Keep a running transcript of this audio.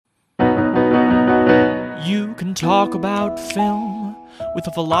You can talk about film with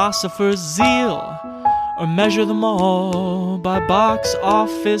a philosopher's zeal, or measure them all by box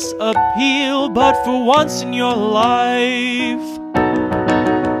office appeal. But for once in your life,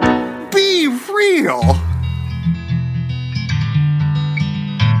 be real.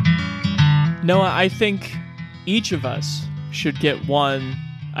 Noah, I think each of us should get one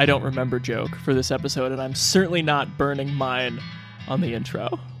I don't remember joke for this episode, and I'm certainly not burning mine on the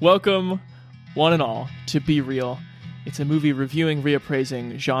intro. Welcome, one and all, to Be Real. It's a movie reviewing,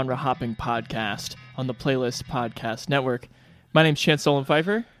 reappraising, genre-hopping podcast on the Playlist Podcast Network. My name's Chance Solon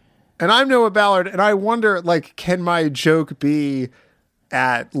Pfeiffer. And I'm Noah Ballard, and I wonder, can my joke be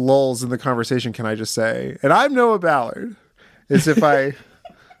at lulls in the conversation, can I just say, and I'm Noah Ballard, as if I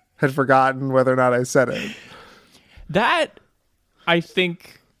had forgotten whether or not I said it. That, I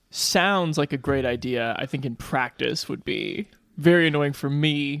think, sounds like a great idea. I think in practice would be very annoying for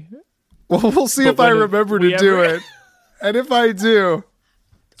me. Well, we'll see if I remember to do it. And if I do,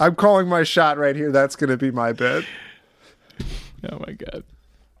 I'm calling my shot right here. That's going to be my bit. Oh my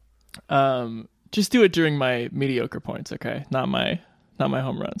God. Just do it during my mediocre points, okay? Not my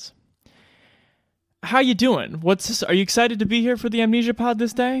home runs. How you doing? What's this? Are you excited to be here for the Amnesia pod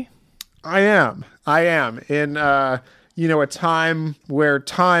this day? I am. In a time where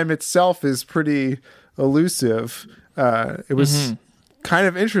time itself is pretty elusive. It was kind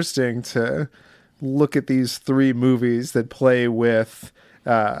of interesting to look at these three movies that play with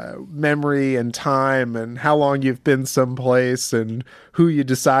memory and time and how long you've been someplace and who you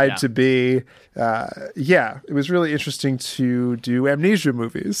decide to be. It was really interesting to do Amnesia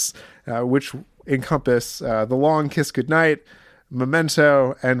movies, which encompass The Long Kiss Goodnight,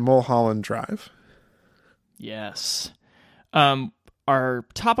 Memento, and Mulholland Drive. Yes. Our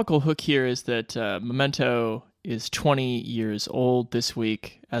topical hook here is that Memento is 20 years old this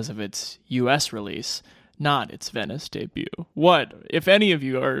week as of its U.S. release, not its Venice debut. What, if any of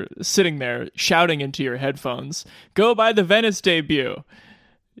you are sitting there shouting into your headphones, go buy the Venice debut?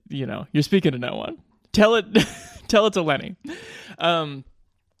 You know, you're speaking to no one. Tell it to Lenny.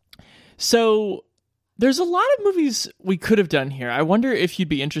 So there's a lot of movies we could have done here. I wonder if you'd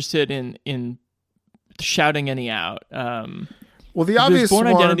be interested in shouting any out. Well, the obvious Born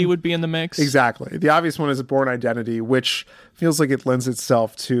one, Identity would be in the mix. Exactly. The obvious one is a Born Identity, which feels like it lends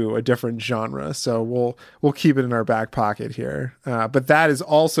itself to a different genre. So we'll keep it in our back pocket here. But that is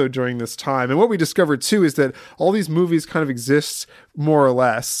also during this time. And what we discovered too is that all these movies kind of exist more or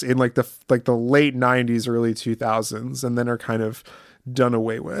less in the late 90s, early 2000s, and then are kind of done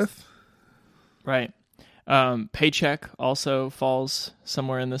away with. Right. Paycheck also falls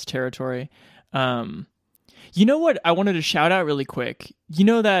somewhere in this territory. You know what I wanted to shout out really quick? You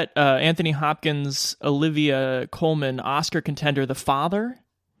know that Anthony Hopkins, Olivia Colman, Oscar contender, The Father?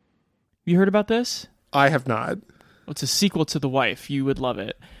 You heard about this? I have not. It's a sequel to The Wife. You would love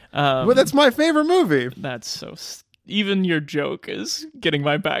it. Well, that's my favorite movie. That's so... Even your joke is getting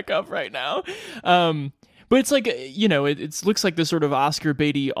my back up right now. But it's like, it looks like this sort of Oscar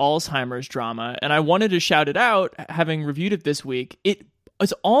baity Alzheimer's drama. And I wanted to shout it out, having reviewed it this week. It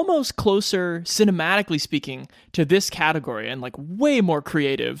is almost closer, cinematically speaking, to this category and way more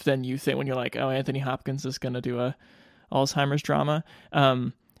creative than you think when you're like, oh, Anthony Hopkins is going to do a Alzheimer's drama.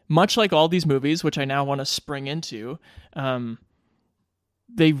 Much like all these movies, which I now want to spring into,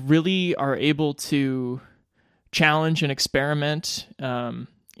 they really are able to challenge and experiment and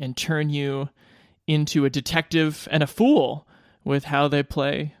turn you into a detective and a fool with how they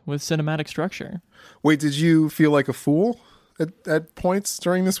play with cinematic structure. Wait, did you feel like a fool at points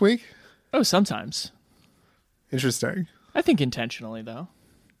during this week? Oh, sometimes. Interesting. I think intentionally, though.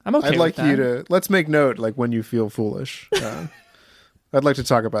 I'm okay I'd like with that. you to, let's make note, when you feel foolish. I'd like to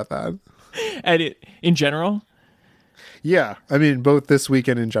talk about that. And in general? Yeah. I mean, both this week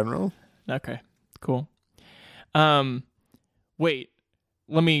and in general. Okay, cool. Wait.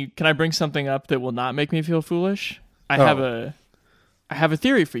 Can I bring something up that will not make me feel foolish? I have a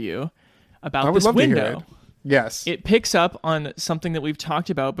theory for you about this window. To hear it. Yes. It picks up on something that we've talked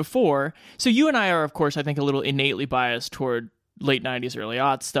about before. So you and I are, of course, I think a little innately biased toward late 90s, early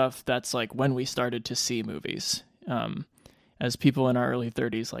aughts stuff. That's when we started to see movies. As people in our early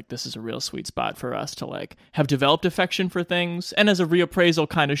 30s, this is a real sweet spot for us to have developed affection for things. And as a reappraisal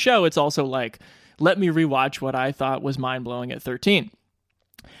kind of show, it's also let me rewatch what I thought was mind-blowing at 13.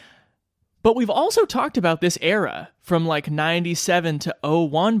 But we've also talked about this era from 97 to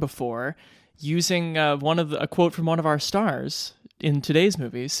 01 before, using a quote from one of our stars in today's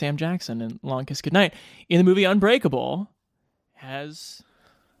movies, Sam Jackson in Long Kiss Goodnight. In the movie Unbreakable, has...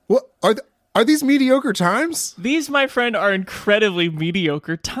 What Are these mediocre times? These, my friend, are incredibly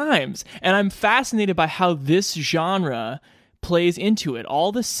mediocre times. And I'm fascinated by how this genre plays into it.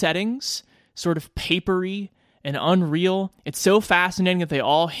 All the settings, sort of papery and unreal. It's so fascinating that they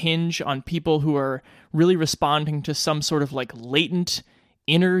all hinge on people who are really responding to some sort of like latent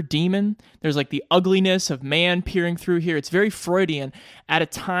inner demon. There's like the ugliness of man peering through here. It's very Freudian at a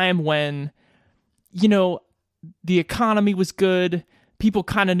time when, you know, the economy was good. People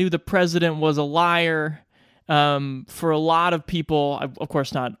kind of knew the president was a liar. For a lot of people, of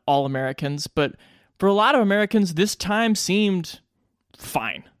course not all Americans, but for a lot of Americans, this time seemed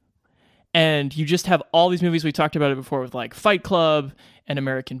fine. And you just have all these movies, we talked about it before with like Fight Club, and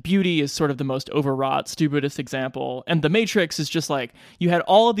American Beauty is sort of the most overwrought, stupidest example. And The Matrix is just like, you had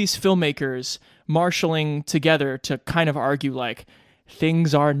all of these filmmakers marshaling together to kind of argue like,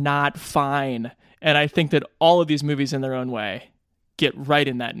 things are not fine. And I think that all of these movies in their own way get right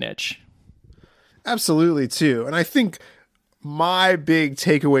in that niche. Absolutely, too. And I think my big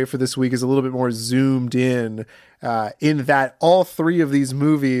takeaway for this week is a little bit more zoomed in that all three of these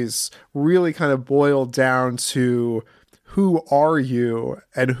movies really kind of boil down to who are you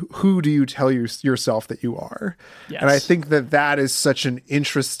and who do you tell yourself that you are? Yes. And I think that is such an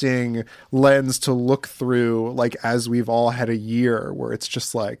interesting lens to look through, like, as we've all had a year where it's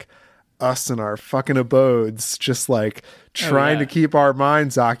just like us in our fucking abodes, just like trying to keep our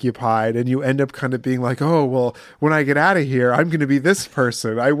minds occupied. And you end up kind of being like, oh, well, when I get out of here, I'm going to be this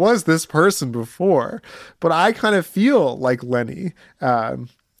person. I was this person before. But I kind of feel like Lenny.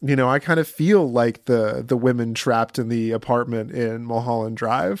 I kind of feel like the women trapped in the apartment in Mulholland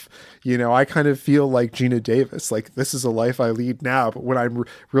Drive. I kind of feel like Gina Davis. Like, this is a life I lead now, but when I'm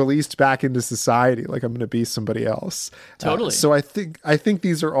released back into society, like, I'm going to be somebody else. Totally. So I think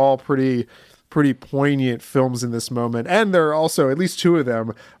these are all pretty poignant films in this moment. And there are also, at least two of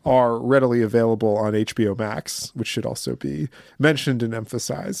them are readily available on HBO Max, which should also be mentioned and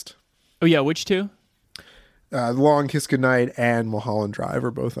emphasized. Oh yeah, which two? Long Kiss Goodnight and Mulholland Drive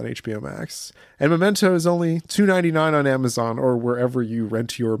are both on HBO Max. And Memento is only $2.99 on Amazon or wherever you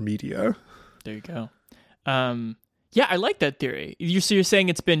rent your media. There you go. Yeah, I like that theory. You're saying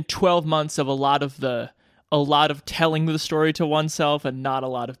it's been 12 months of a lot of telling the story to oneself and not a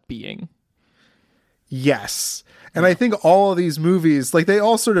lot of being. Yes. And I think all of these movies, like, they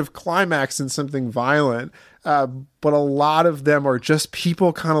all sort of climax in something violent, but a lot of them are just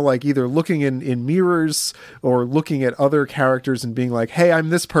people kind of like either looking in mirrors or looking at other characters and being like, hey, I'm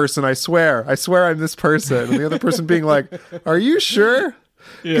this person, I swear I'm this person. And the other person being like, are you sure?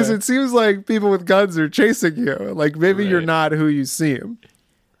 Because it seems like people with guns are chasing you. Like, maybe you're not who you seem.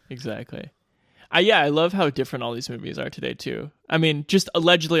 Exactly. I love how different all these movies are today, too. I mean, just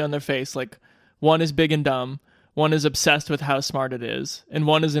allegedly on their face, like, one is big and dumb, one is obsessed with how smart it is, and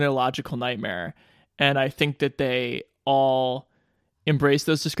one is an illogical nightmare. And I think that they all embrace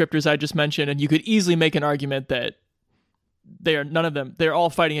those descriptors I just mentioned, and you could easily make an argument that they're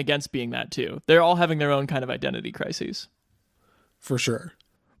all fighting against being that too. They're all having their own kind of identity crises. For sure.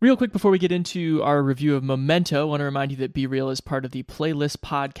 Real quick before we get into our review of Memento, I want to remind you that Be Real is part of the Playlist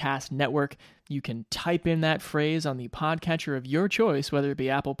Podcast Network. You can type in that phrase on the podcatcher of your choice, whether it be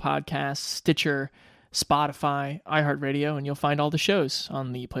Apple Podcasts, Stitcher, Spotify, iHeartRadio, and you'll find all the shows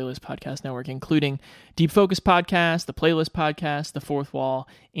on the Playlist Podcast Network, including Deep Focus Podcast, the Playlist Podcast, The Fourth Wall,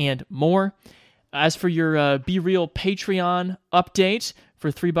 and more. As for your Be Real Patreon update,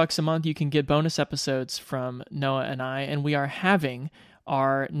 for $3 a month, you can get bonus episodes from Noah and I, and we are having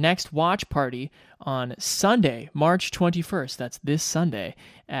our next watch party on Sunday, March 21st. That's this Sunday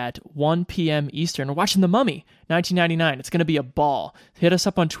at 1 p.m. Eastern. We're watching The Mummy, 1999. It's going to be a ball. Hit us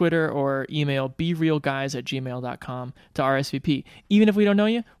up on Twitter or email berealguys@gmail.com to RSVP. Even if we don't know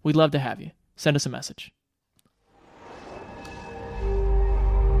you, we'd love to have you. Send us a message.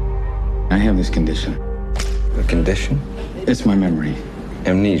 I have this condition. A condition? It's my memory.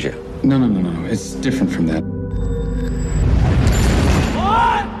 Amnesia? No. It's different from that.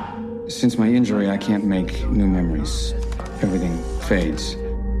 Since my injury, I can't make new memories. Everything fades.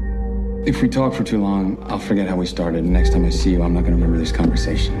 If we talk for too long, I'll forget how we started. Next time I see you, I'm not going to remember this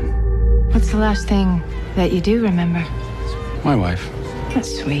conversation. What's the last thing that you do remember? My wife.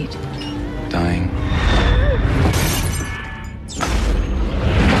 That's sweet. Dying.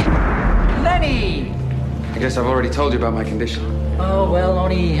 Lenny! I guess I've already told you about my condition. Oh, well,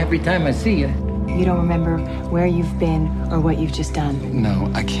 only every time I see you. You don't remember where you've been or what you've just done. No,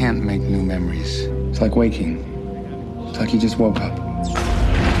 I can't make new memories. It's like waking. It's like you just woke up.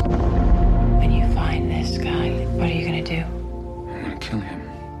 When you find this guy, what are you gonna do? I'm gonna kill him.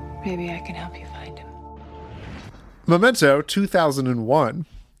 Maybe I can help you find him. Memento, 2001.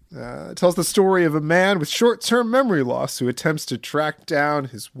 It tells the story of a man with short-term memory loss who attempts to track down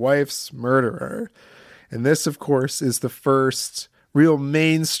his wife's murderer. And this, of course, is the first real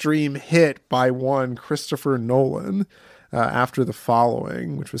mainstream hit by one Christopher Nolan after The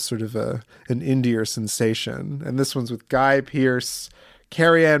Following, which was sort of an indie sensation. And this one's with Guy Pearce,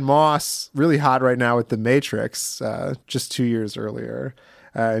 Carrie-Anne Moss, really hot right now with The Matrix, just 2 years earlier,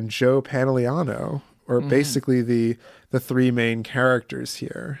 and Joe Pantoliano, or basically the three main characters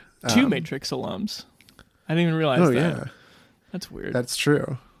here. Two Matrix alums. I didn't even realize that. Yeah. That's weird. That's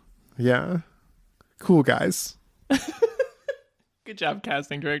true. Yeah. Cool guys. Good job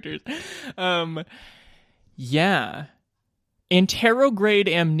casting directors. Yeah.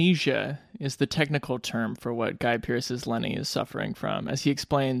 Anterograde amnesia is the technical term for what Guy Pearce's Lenny is suffering from. As he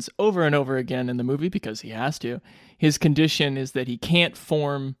explains over and over again in the movie, because he has to, his condition is that he can't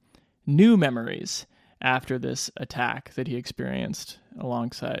form new memories after this attack that he experienced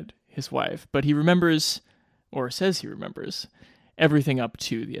alongside his wife. But he remembers, or says he remembers, everything up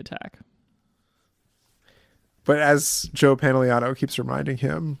to the attack. But as Joe Pantoliano keeps reminding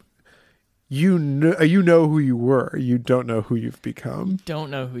him, you know who you were. You don't know who you've become. Don't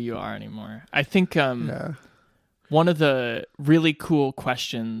know who you are anymore. I think one of the really cool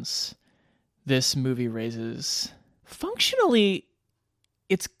questions this movie raises, functionally,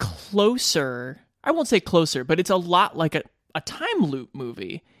 it's closer. I won't say closer, but it's a lot like a time loop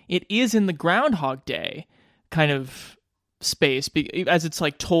movie. It is in the Groundhog Day kind of space, as it's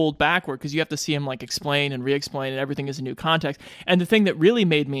like told backward, because you have to see him like explain and re-explain, and everything is a new context. And the thing that really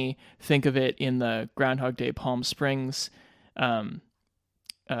made me think of it in the Groundhog Day Palm Springs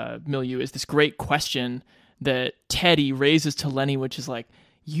milieu is this great question that Teddy raises to Lenny, which is like,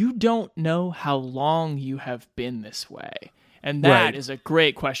 you don't know how long you have been this way. And that is a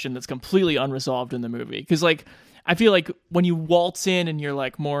great question that's completely unresolved in the movie. Because like, I feel like when you waltz in and you're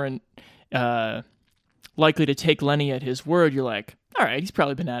like more likely to take Lenny at his word, you're like, all right, he's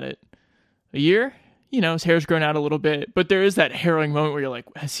probably been at it a year. You know, his hair's grown out a little bit. But there is that harrowing moment where you're like,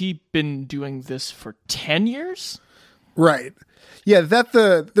 has he been doing this for 10 years? Right. Yeah,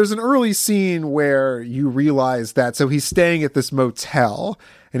 there's an early scene where you realize that. So he's staying at this motel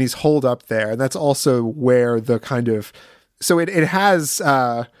and he's holed up there. And that's also where the kind of... So it has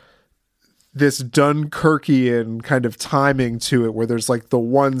this Dunkirkian kind of timing to it, where there's like the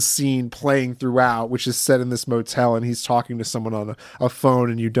one scene playing throughout, which is set in this motel, and he's talking to someone on a phone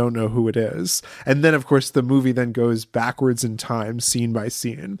and you don't know who it is. And then, of course, the movie then goes backwards in time, scene by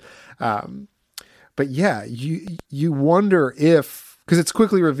scene. But yeah, you wonder if... Because it's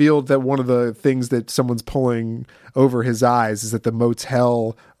quickly revealed that one of the things that someone's pulling over his eyes is that the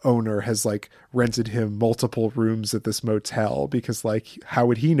motel owner has like rented him multiple rooms at this motel, because like, how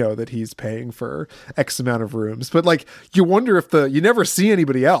would he know that he's paying for X amount of rooms? But like, you wonder if you never see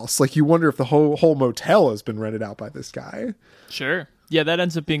anybody else. Like, you wonder if the whole motel has been rented out by this guy. Sure. Yeah, that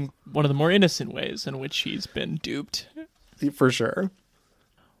ends up being one of the more innocent ways in which he's been duped. For sure.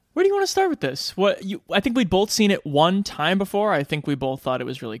 Where do you want to start with this? I think we'd both seen it one time before. I think we both thought it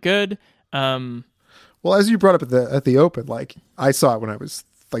was really good. Well, as you brought up at the open, like, I saw it when I was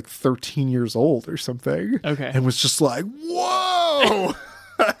like 13 years old or something. Okay. And was just like, whoa!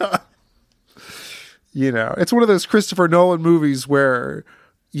 You know, it's one of those Christopher Nolan movies where,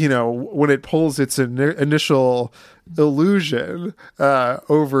 you know, when it pulls its initial illusion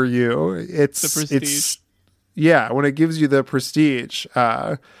over you, it's yeah, when it gives you the prestige,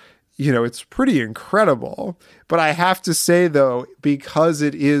 you know, it's pretty incredible. But I have to say, though, because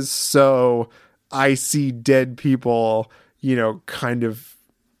it is so, I see dead people, you know, kind of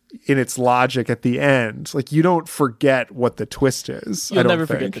in its logic at the end, like, you don't forget what the twist is. You'll never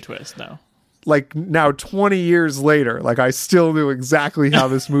forget the twist, no. Like, now 20 years later, like, I still knew exactly how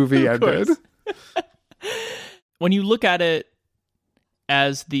this movie ended. When you look at it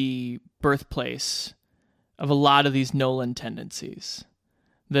as the birthplace of a lot of these Nolan tendencies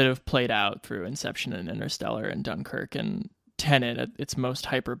that have played out through Inception and Interstellar and Dunkirk and Tenet at its most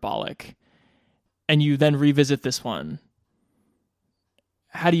hyperbolic, and you then revisit this one,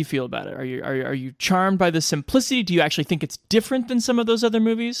 how do you feel about it? Are you charmed by the simplicity? Do you actually think it's different than some of those other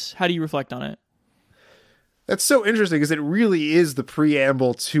movies? How do you reflect on it? That's so interesting, because it really is the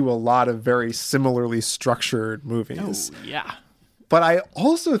preamble to a lot of very similarly structured movies. Oh, yeah. But I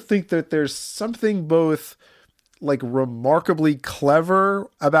also think that there's something both like remarkably clever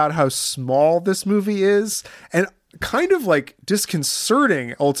about how small this movie is, and kind of like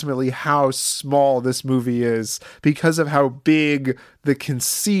disconcerting ultimately how small this movie is because of how big the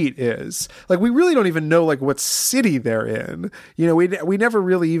conceit is. Like, we really don't even know like what city they're in. You know, we never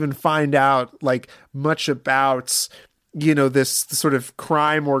really even find out like much about, this sort of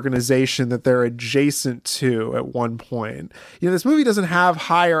crime organization that they're adjacent to at one point. This movie doesn't have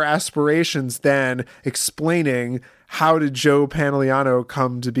higher aspirations than explaining how did Joe Pantoliano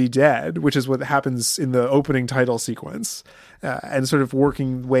come to be dead, which is what happens in the opening title sequence, and sort of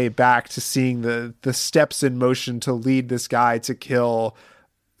working way back to seeing the steps in motion to lead this guy to kill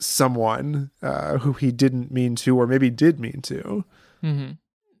someone who he didn't mean to, or maybe did mean to. Mm-hmm.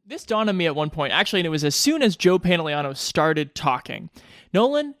 This dawned on me at one point, actually, and it was as soon as Joe Pantoliano started talking.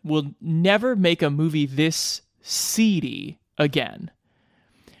 Nolan will never make a movie this seedy again.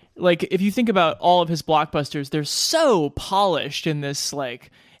 Like, if you think about all of his blockbusters, they're so polished in this, like,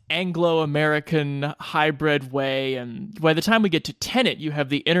 Anglo-American hybrid way, and by the time we get to Tenet, you have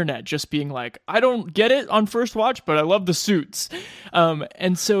the internet just being like, I don't get it on first watch, but I love the suits.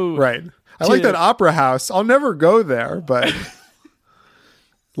 And so... Right. I like that opera house. I'll never go there, but...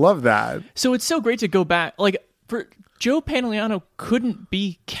 Love that. So it's so great to go back. Like, for Joe Pantoliano couldn't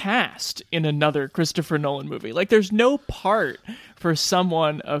be cast in another Christopher Nolan movie. Like, there's no part for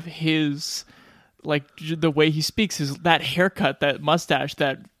someone of his, like, the way he speaks, that haircut, that mustache,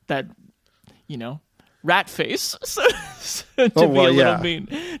 that rat face.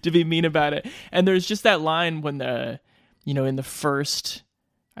 To be mean about it. And there's just that line when in the first,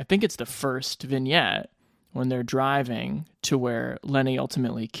 I think it's the first vignette, when they're driving to where Lenny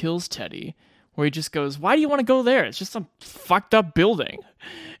ultimately kills Teddy, where he just goes, why do you want to go there? It's just some fucked up building.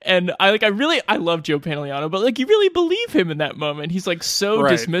 And I love Joe Pantoliano, but like, you really believe him in that moment. He's like so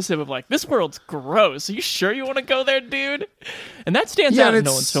dismissive of like, this world's gross. Are you sure you want to go there, dude? And that stands out in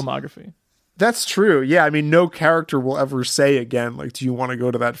Nolan's filmography. That's true. Yeah. I mean, no character will ever say again, like, do you want to go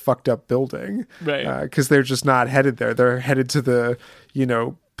to that fucked up building? Right. Because they're just not headed there. They're headed to the,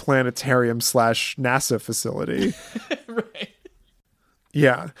 planetarium / NASA facility. Right.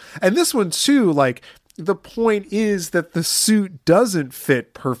 Yeah. And this one too, like, the point is that the suit doesn't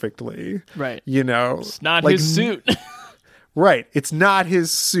fit perfectly. Right. It's not his suit. Right. It's not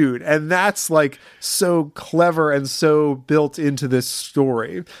his suit. And that's like so clever and so built into this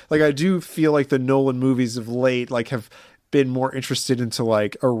story. Like, I do feel like the Nolan movies of late, like, have been more interested into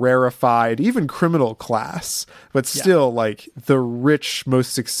like a rarefied, even criminal class, but still like the rich,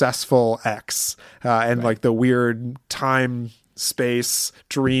 most successful X, and like the weird time, space,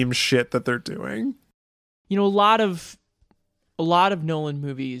 dream shit that they're doing. A lot of Nolan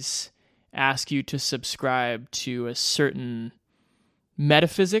movies ask you to subscribe to a certain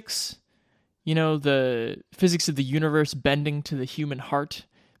metaphysics, the physics of the universe bending to the human heart,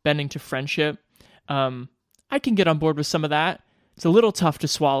 bending to friendship. I can get on board with some of that. It's a little tough to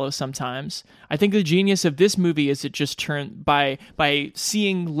swallow sometimes. I think the genius of this movie is it just turned by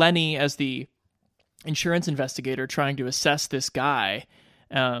seeing Lenny as the insurance investigator trying to assess this guy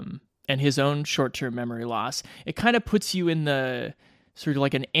and his own short-term memory loss. It kind of puts you in the sort of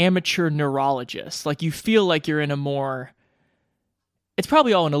like an amateur neurologist. Like, you feel like you're in a more... It's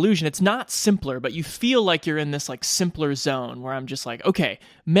probably all an illusion. It's not simpler, but you feel like you're in this like simpler zone where I'm just like, okay,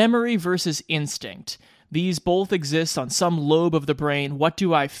 memory versus instinct. These both exist on some lobe of the brain. What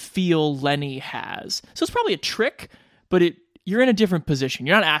do I feel Lenny has? So it's probably a trick, but you're in a different position.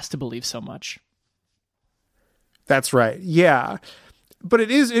 You're not asked to believe so much. That's right. Yeah. But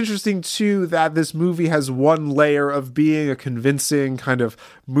it is interesting, too, that this movie has one layer of being a convincing kind of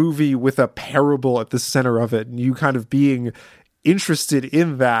movie with a parable at the center of it. And you kind of being interested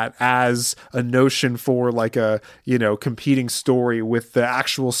in that as a notion for like a, competing story with the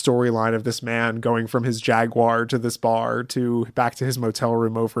actual storyline of this man going from his Jaguar to this bar to back to his motel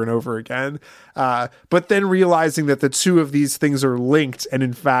room over and over again. But then realizing that the two of these things are linked. And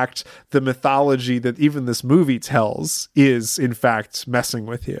in fact, the mythology that even this movie tells is in fact messing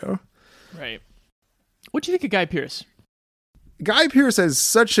with you. Right. What do you think of Guy Pearce? Guy Pearce has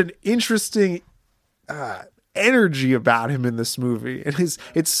such an interesting, energy about him in this movie, and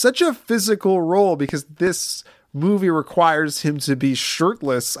it's such a physical role because this movie requires him to be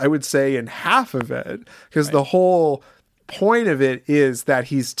shirtless, I would say, in half of it, because the whole point of it is that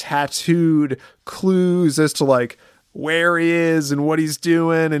he's tattooed clues as to like where he is and what he's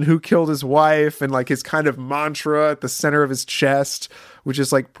doing and who killed his wife, and like his kind of mantra at the center of his chest, which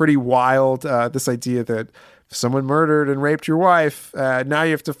is like pretty wild. This idea that if someone murdered and raped your wife, now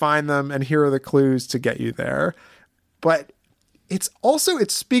you have to find them, and here are the clues to get you there. But it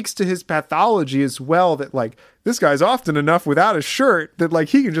speaks to his pathology as well, that like this guy's often enough without a shirt that like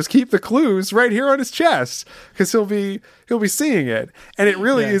he can just keep the clues right here on his chest because he'll be seeing it. And it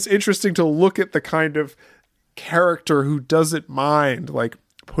really is interesting to look at the kind of character who doesn't mind like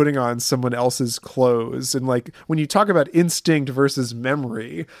putting on someone else's clothes. And like when you talk about instinct versus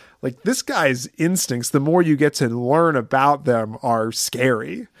memory, like this guy's instincts, the more you get to learn about them, are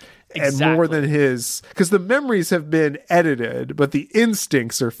scary. Exactly. And more than his, because the memories have been edited, but the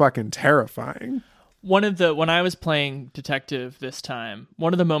instincts are fucking terrifying. When I was playing detective this time,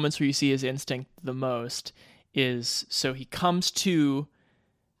 one of the moments where you see his instinct the most is, so he comes to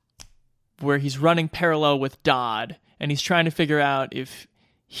where he's running parallel with Dodd, and he's trying to figure out if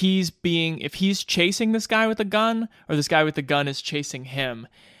he's chasing this guy with a gun, or this guy with the gun is chasing him.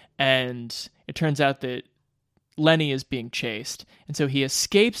 And it turns out that Lenny is being chased. And so he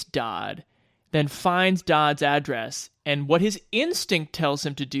escapes Dodd, then finds Dodd's address, and what his instinct tells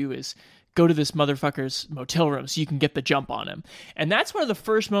him to do is go to this motherfucker's motel room so you can get the jump on him. And that's one of the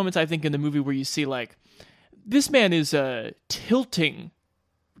first moments, I think, in the movie where you see, like, this man is tilting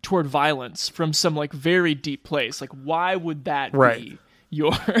toward violence from some, like, very deep place. Like, why would that be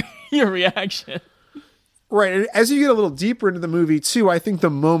your reaction? Right. And as you get a little deeper into the movie, too, I think the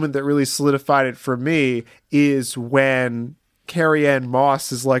moment that really solidified it for me is when Carrie Ann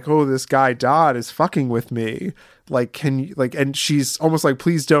Moss is like, oh, this guy Dodd is fucking with me. Like, can you, like, and she's almost like,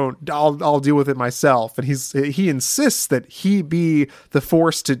 please don't, I'll deal with it myself. And he insists that he be the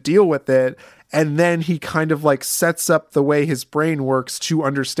force to deal with it. And then he kind of like sets up the way his brain works to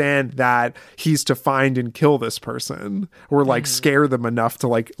understand that he's to find and kill this person, or like scare them enough to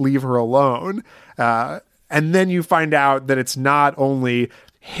like leave her alone. And then you find out that it's not only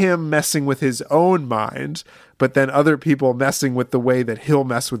him messing with his own mind, but then other people messing with the way that he'll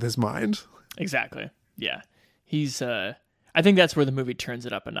mess with his mind. Exactly. Yeah. He's, I think that's where the movie turns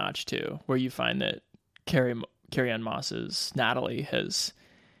it up a notch too, where you find that Carrie Ann Moss's Natalie has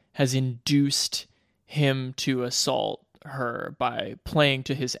induced him to assault her by playing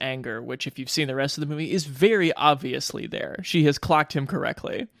to his anger, which, if you've seen the rest of the movie, is very obviously there. She has clocked him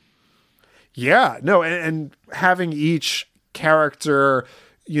correctly. Yeah, no, and having each character,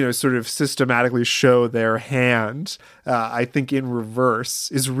 you know, sort of systematically show their hand, I think in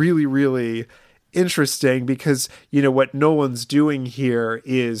reverse, is really, really interesting, because, you know, what Nolan's doing here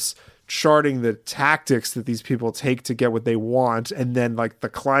is charting the tactics that these people take to get what they want, and then like the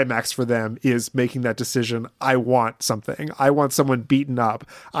climax for them is making that decision. I want something. I want someone beaten up.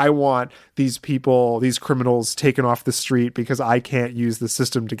 I want these people, these criminals, taken off the street because I can't use the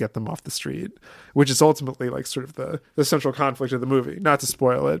system to get them off the street, which is ultimately like sort of the central conflict of the movie. Not to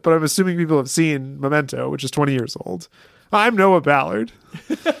spoil it, but I'm assuming people have seen Memento, which is 20 years old. I'm Noah Ballard.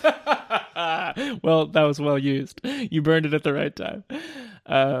 Well, that was well used. You burned it at the right time.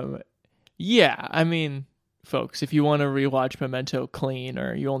 Yeah, I mean, folks, if you want to rewatch Memento clean,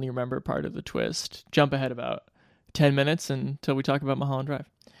 or you only remember part of the twist, jump ahead about 10 minutes until we talk about Mulholland Drive.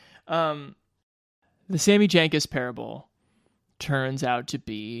 The Sammy Jenkins parable turns out to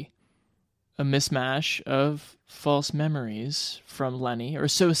be a mishmash of false memories from Lenny, or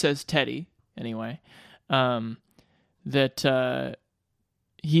so says Teddy, anyway, that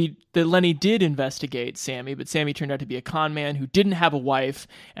Lenny did investigate Sammy, but Sammy turned out to be a con man who didn't have a wife,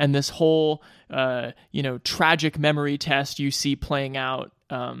 and this whole, tragic memory test you see playing out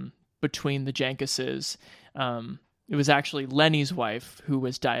between the Jenkinses, it was actually Lenny's wife who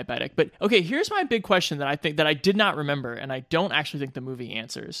was diabetic. But okay, here's my big question that I think that I did not remember, and I don't actually think the movie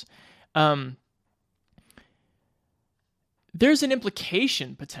answers. There's an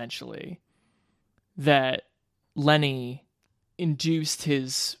implication potentially that Lenny induced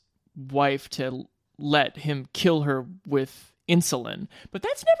his wife to let him kill her with insulin, but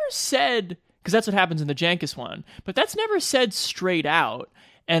that's never said, because that's what happens in the Jenkins one, but that's never said straight out.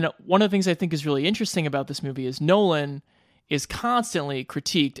 And one of the things I think is really interesting about this movie is Nolan is constantly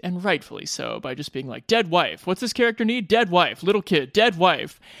critiqued, and rightfully so, by just being like, dead wife, what's this character need? Dead wife, little kid, dead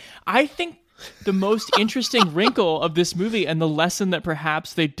wife. I think the most interesting wrinkle of this movie, and the lesson that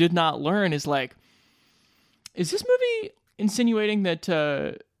perhaps they did not learn, is like, is this movie insinuating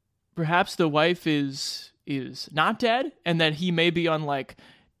that perhaps the wife is not dead, and that he may be on like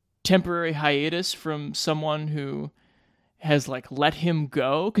temporary hiatus from someone who has like let him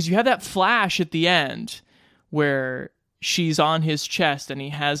go? Because you have that flash at the end where she's on his chest and he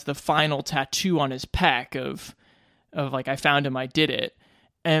has the final tattoo on his pec of like, I found him, I did it.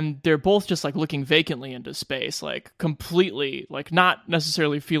 And they're both just like looking vacantly into space, like completely, like not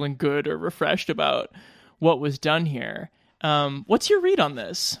necessarily feeling good or refreshed about what was done here. What's your read on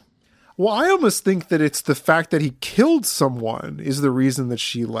this? Well, I almost think that it's the fact that he killed someone is the reason that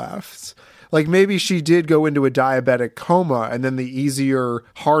she left. Like maybe she did go into a diabetic coma, and then the easier,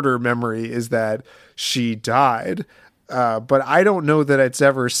 harder memory is that she died. But I don't know that it's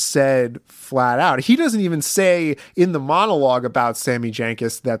ever said flat out. He doesn't even say in the monologue about Sammy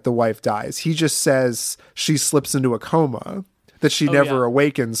Jankis that the wife dies. He just says she slips into a coma that she never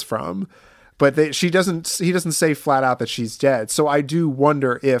awakens from. But he doesn't say flat out that she's dead. So I do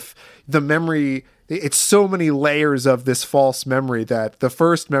wonder if the memory, it's so many layers of this false memory that the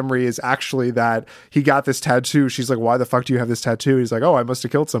first memory is actually that he got this tattoo. She's like, why the fuck do you have this tattoo? He's like, oh, I must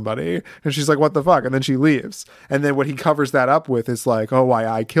have killed somebody. And she's like, what the fuck? And then she leaves. And then what he covers that up with is like, oh,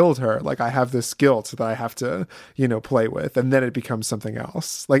 I killed her. Like I have this guilt that I have to, play with. And then it becomes something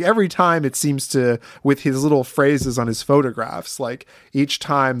else. Like every time it seems to, with his little phrases on his photographs, like each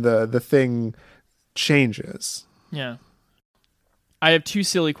time the thing changes. Yeah. I have 2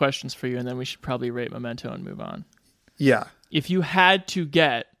 silly questions for you, and then we should probably rate Memento and move on. Yeah. If you had to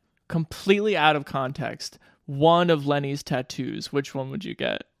get, completely out of context, one of Lenny's tattoos, which one would you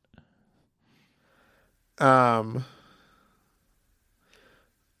get? Well,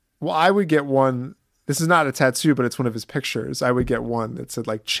 I would get one. This is not a tattoo, but it's one of his pictures. I would get one that said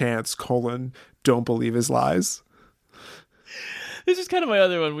like Chance : don't believe his lies. This is kind of my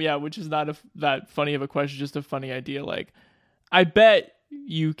other one, which is not that funny of a question, just a funny idea. Like, I bet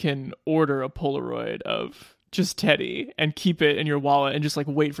you can order a Polaroid of just Teddy and keep it in your wallet and just like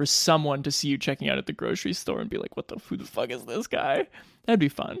wait for someone to see you checking out at the grocery store and be like, who the fuck is this guy? That'd be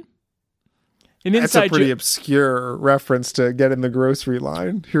fun. That's a pretty obscure reference to get in the grocery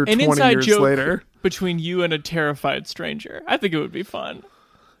line here 20 years later. Between you and a terrified stranger. I think it would be fun.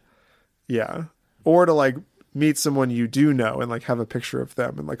 Yeah. Or to like meet someone you do know and like have a picture of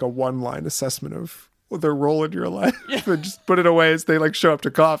them and like a 1-line assessment of their role in your life and just put it away as they like show up to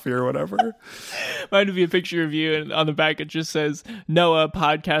coffee or whatever. Mine would be a picture of you, and on the back it just says, Noah,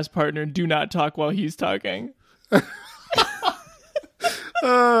 podcast partner, do not talk while he's talking.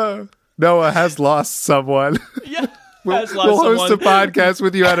 Noah has lost someone. Yeah. We'll host a podcast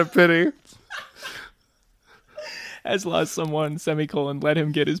with you out of pity. Has lost someone, let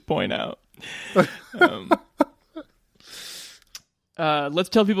him get his point out. Let's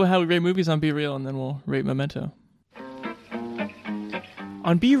tell people how we rate movies on Be Real, and then we'll rate Memento.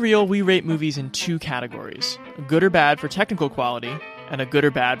 On Be Real, we rate movies in 2 categories: a good or bad for technical quality, and a good or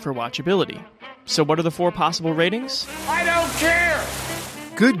bad for watchability. So what are the 4 possible ratings? I don't care!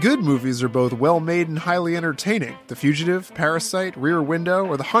 Good movies are both well-made and highly entertaining. The Fugitive, Parasite, Rear Window,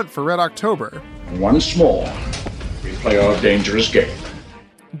 or The Hunt for Red October. Once more, we play our dangerous game.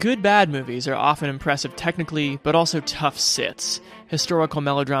 Good bad movies are often impressive technically, but also tough sits. Historical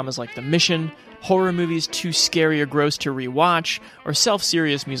melodramas like The Mission, horror movies too scary or gross to rewatch, or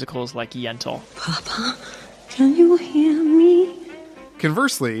self-serious musicals like Yentl. Papa, can you hear me?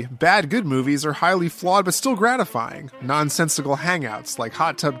 Conversely, good movies are highly flawed but still gratifying. Nonsensical hangouts like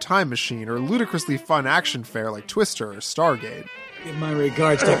Hot Tub Time Machine, or ludicrously fun action fare like Twister or Stargate. Give my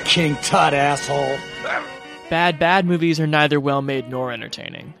regards to King Tut, asshole. Bad movies are neither well-made nor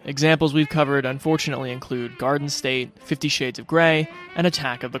entertaining. Examples we've covered, unfortunately, include Garden State, 50 Shades of Grey, and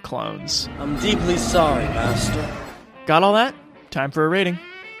Attack of the Clones. I'm deeply sorry, Master. Got all that? Time for a rating.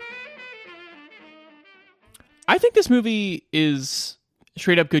 I think this movie is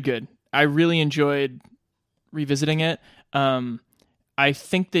straight up good. I really enjoyed revisiting it. I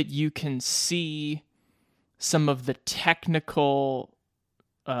think that you can see some of the technical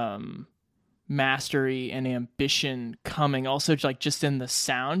mastery and ambition coming also like just in the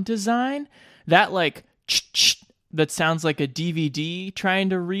sound design. That like that sounds like a DVD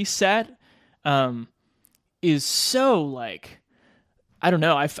trying to reset is so like, I don't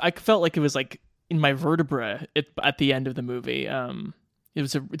know, I felt like it was like in my vertebra at the end of the movie.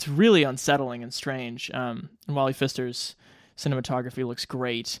 It's really unsettling and strange. And Wally Pfister's cinematography looks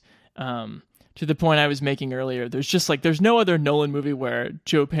great. To the point I was making earlier, there's no other Nolan movie where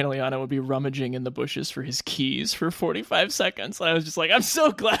Joe Pantoliano would be rummaging in the bushes for his keys for 45 seconds. And I was just like, I'm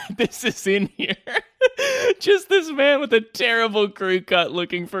so glad this is in here. Just this man with a terrible crew cut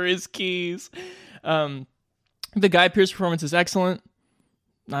looking for his keys. The Guy Pearce performance is excellent.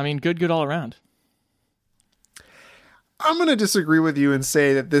 I mean, good all around. I'm going to disagree with you and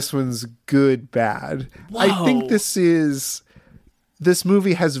say that this one's bad. Whoa. I think this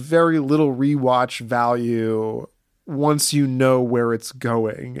movie has very little rewatch value once you know where it's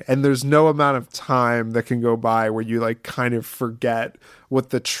going. And there's no amount of time that can go by where you like kind of forget what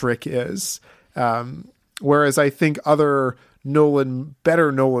the trick is. Whereas I think other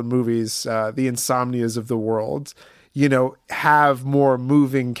better Nolan movies, the Insomnias of the world, have more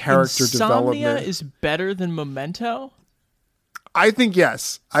moving character development. Insomnia is better than Memento? I think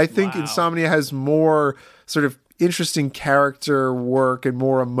yes. I think Wow. Insomnia has more sort of interesting character work and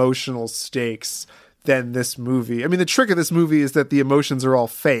more emotional stakes than this movie. I mean, the trick of this movie is that the emotions are all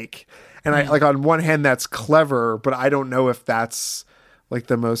fake. And I like, on one hand, that's clever, but I don't know if that's like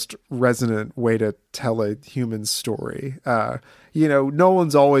the most resonant way to tell a human story.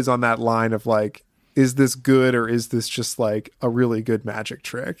 Nolan's always on that line of like, is this good or is this just like a really good magic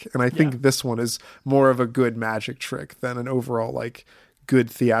trick? And I think this one is more of a good magic trick than an overall like good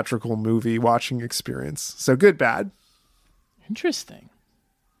theatrical movie watching experience. So good, bad. Interesting.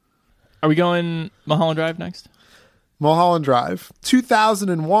 Are we going Mulholland Drive next? Mulholland Drive,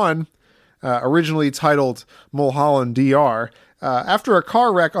 2001, originally titled Mulholland DR. After a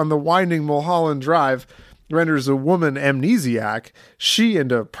car wreck on the winding Mulholland Drive renders a woman amnesiac, she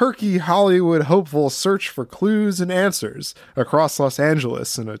and a perky Hollywood hopeful search for clues and answers across Los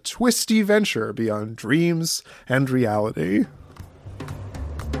Angeles in a twisty venture beyond dreams and reality.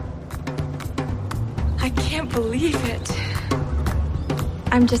 I can't believe it.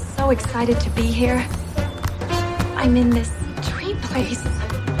 I'm just so excited to be here. I'm in this dream place.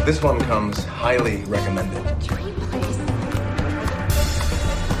 This one comes highly recommended. Dream place.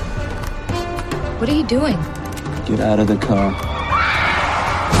 What are you doing? Get out of the car.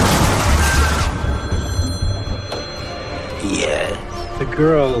 Yes. The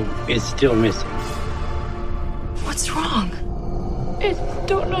girl is still missing. What's wrong? I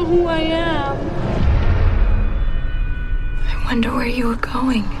don't know who I am. I wonder where you were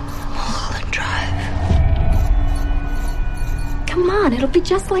going. Mulholland Drive. Come on, it'll be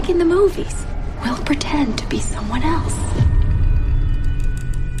just like in the movies. We'll pretend to be someone else.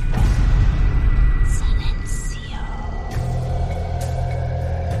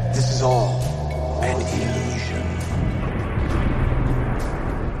 This is all an illusion.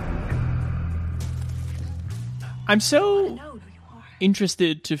 I'm so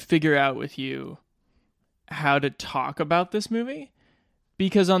interested to figure out with you how to talk about this movie,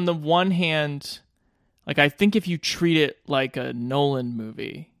 because on the one hand, like, I think if you treat it like a Nolan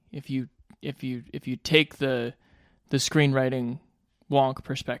movie, if you take the screenwriting wonk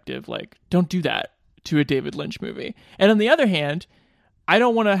perspective, like, don't do that to a David Lynch movie. And on the other hand, I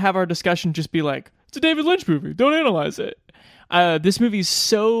don't want to have our discussion just be like, it's a David Lynch movie, don't analyze it. This movie's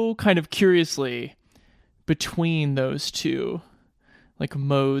so kind of curiously between those two like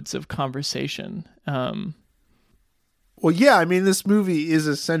modes of conversation. Well, yeah, I mean, this movie is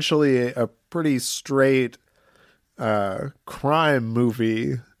essentially a pretty straight crime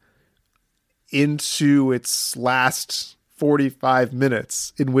movie into its last 45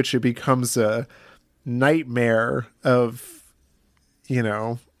 minutes, in which it becomes a nightmare of,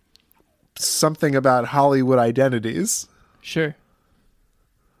 something about Hollywood identities. Sure.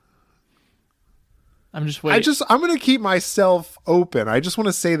 I'm just waiting. I'm going to keep myself open. I just want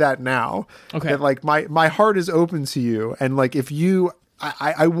to say that now. Okay. That, like, my heart is open to you. And like, if you,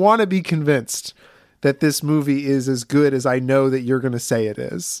 I want to be convinced that this movie is as good as I know that you're going to say it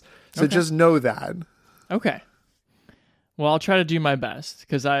is. So just know that. Okay. Well, I'll try to do my best,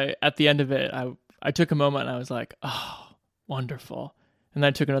 because at the end of it, I took a moment and I was like, oh, wonderful. And then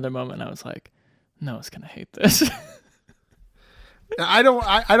I took another moment and I was like, Noah's going to hate this. I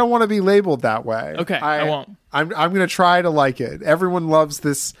don't want to be labeled that way. Okay, I won't. I'm going to try to like it. Everyone loves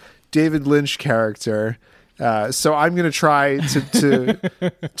this David Lynch character. So I'm going to try to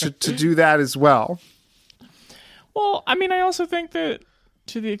do that as well. Well, I mean, I also think that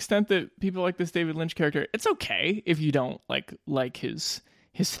to the extent that people like this David Lynch character, it's okay if you don't like his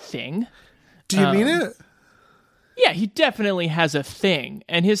thing. Do you mean it? Yeah, he definitely has a thing,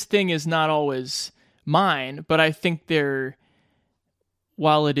 and his thing is not always mine, but I think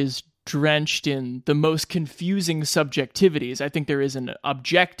while it is drenched in the most confusing subjectivities, I think there is an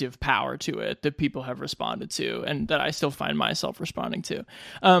objective power to it that people have responded to, and that I still find myself responding to.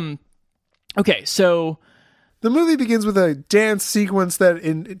 Okay, so the movie begins with a dance sequence that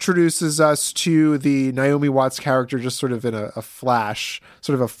introduces us to the Naomi Watts character, just sort of in a flash,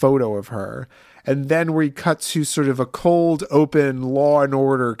 sort of a photo of her. And then we cut to sort of a cold, open Law and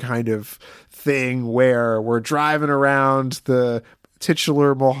Order kind of thing where we're driving around the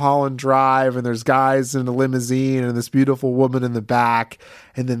titular Mulholland Drive, and there's guys in a limousine and this beautiful woman in the back,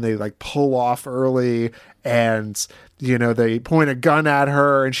 and then they like pull off early, and they point a gun at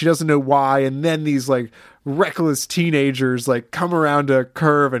her and she doesn't know why, and then these like reckless teenagers like come around a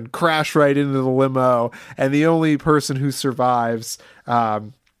curve and crash right into the limo, and the only person who survives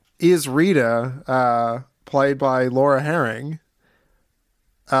is Rita, played by Laura Herring,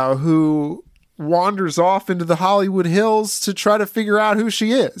 who wanders off into the Hollywood Hills to try to figure out who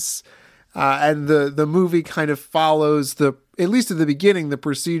she is. And the movie kind of follows the at least at the beginning, the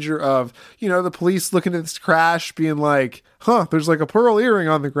procedure of, the police looking at this crash being like, there's like a pearl earring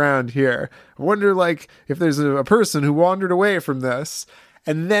on the ground here. I wonder like if there's a person who wandered away from this.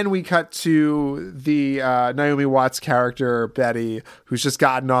 And then we cut to the Naomi Watts character, Betty, who's just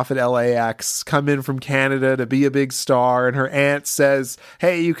gotten off at LAX, come in from Canada to be a big star. And her aunt says,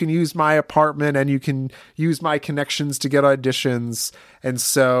 hey, you can use my apartment and you can use my connections to get auditions. And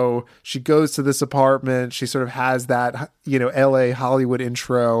so she goes to this apartment. She sort of has that, LA Hollywood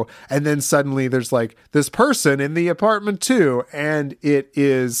intro. And then suddenly there's like this person in the apartment too. And it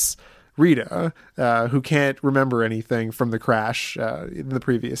is Rita, who can't remember anything from the crash in the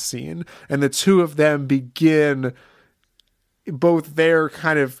previous scene. And the two of them begin both their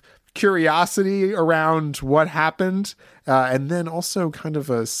kind of curiosity around what happened, and then also kind of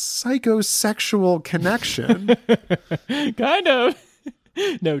a psychosexual connection. Kind of.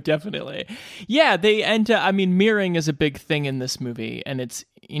 No, definitely. Yeah, they end up, mirroring is a big thing in this movie, and it's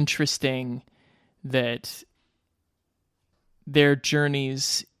interesting that their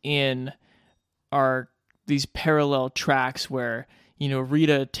journeys in are these parallel tracks where,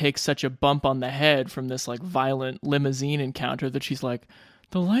 Rita takes such a bump on the head from this like violent limousine encounter that she's like,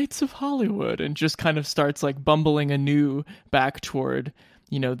 the lights of Hollywood, and just kind of starts like bumbling anew back toward,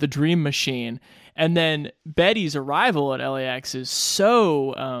 the dream machine. And then Betty's arrival at LAX is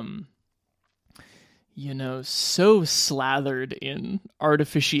so, so slathered in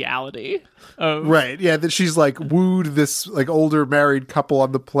artificiality. Right. Yeah. That she's like wooed this like older married couple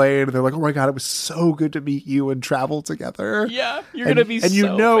on the plane, and they're like, oh my God, it was so good to meet you and travel together. Yeah. You're going to be and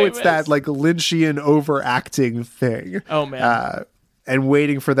so famous. It's that like Lynchian overacting thing. Oh man. And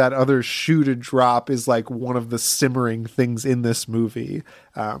waiting for that other shoe to drop is like one of the simmering things in this movie,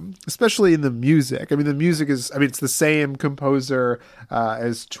 especially in the music. The music is, it's the same composer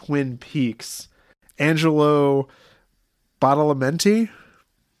as Twin Peaks. Angelo Badalamenti,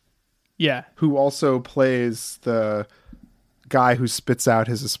 yeah, who also plays the guy who spits out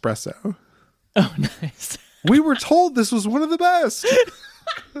his espresso. Oh, nice. We were told this was one of the best.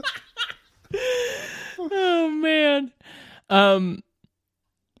 Oh man.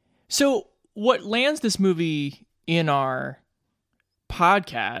 So what lands this movie in our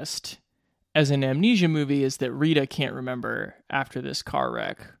podcast as an amnesia movie is that Rita can't remember after this car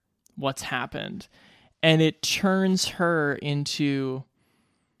wreck what's happened. And it turns her into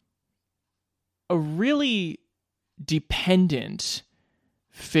a really dependent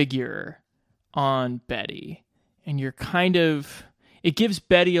figure on Betty. And it gives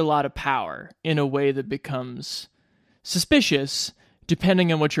Betty a lot of power in a way that becomes suspicious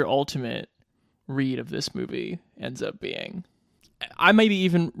depending on what your ultimate read of this movie ends up being. I maybe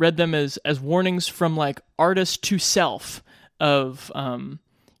even read them as warnings from like artist to self of,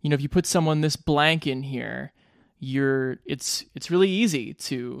 if you put someone this blank in here, it's really easy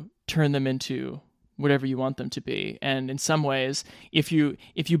to turn them into whatever you want them to be. And in some ways, if you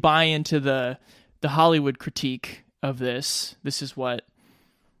buy into the Hollywood critique of this is what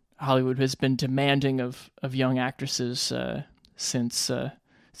Hollywood has been demanding of young actresses since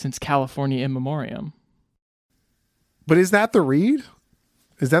California in memoriam. But is that the read?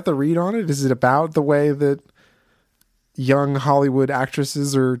 Is that the read on it? Is it about the way that young Hollywood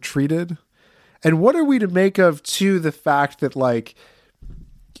actresses are treated? And what are we to make of, too, the fact that, like,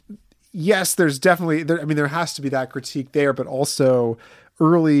 yes, there's definitely, there has to be that critique there, but also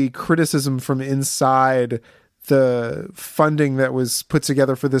early criticism from inside the funding that was put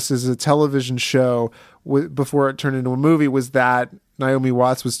together for this as a television show before it turned into a movie was that Naomi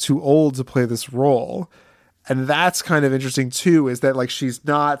Watts was too old to play this role. And that's kind of interesting, too, is that, like, she's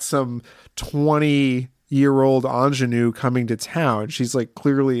not some 20-year-old ingenue coming to town. She's like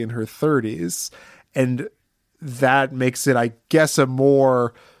clearly in her 30s, and that makes it, I guess, a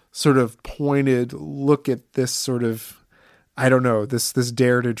more sort of pointed look at this sort of, I don't know, this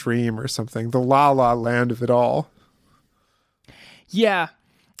dare to dream or something, the La La Land of it all. Yeah,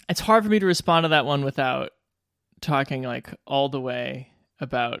 it's hard for me to respond to that one without talking like all the way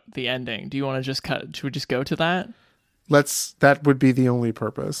about the ending. Do you want to just should we just go to that? That would be the only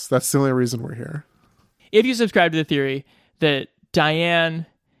purpose. That's the only reason we're here. If you subscribe to the theory that Diane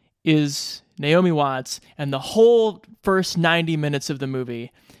is Naomi Watts and the whole first 90 minutes of the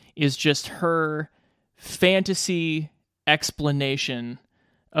movie is just her fantasy explanation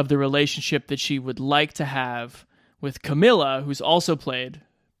of the relationship that she would like to have with Camilla, who's also played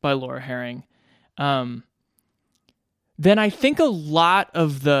by Laura Herring, then I think a lot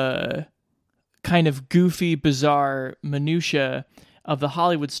of the kind of goofy, bizarre minutia of the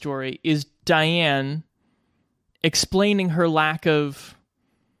Hollywood story is Diane explaining her lack of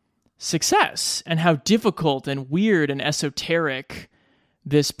success and how difficult and weird and esoteric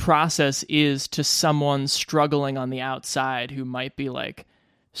this process is to someone struggling on the outside who might be like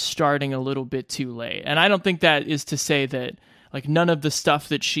starting a little bit too late. And I don't think that is to say that like none of the stuff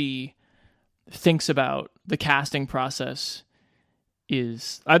that she thinks about the casting process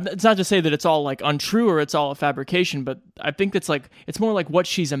is, it's not to say that it's all like untrue or it's all a fabrication, but I think it's like, it's more like what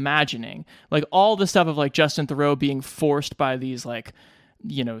she's imagining. Like all the stuff of like Justin Theroux being forced by these like,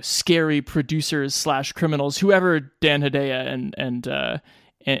 you know, scary producers / criminals, whoever Dan Hedaya and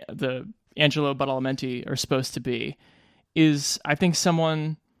the Angelo Badalamenti are supposed to be, is I think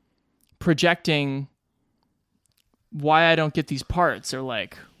someone projecting why I don't get these parts or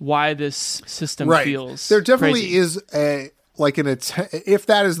like why this system feels there definitely crazy. is a like if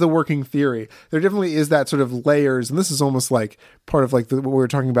that is the working theory, there definitely is that sort of layers, and this is almost like part of like what we were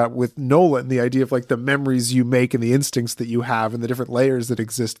talking about with Nolan, the idea of like the memories you make and the instincts that you have and the different layers that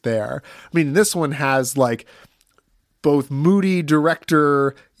exist there. I mean, this one has like both moody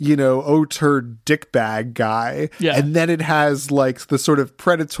director, you know, auteur dickbag guy, and then it has like the sort of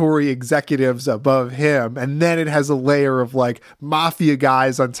predatory executives above him, and then it has a layer of like mafia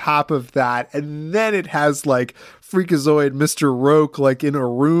guys on top of that, and then it has like freakazoid Mr. Roke like in a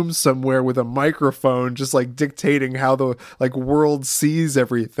room somewhere with a microphone just like dictating how the like world sees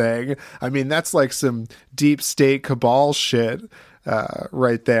everything. I mean, that's like some deep state cabal shit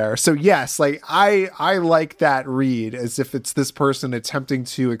right there. So yes, like I like that read as if it's this person attempting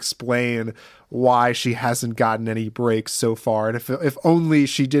to explain why she hasn't gotten any breaks so far, and if only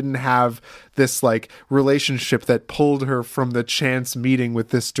she didn't have this like relationship that pulled her from the chance meeting with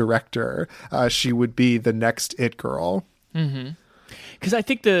this director, she would be the next it girl. Because I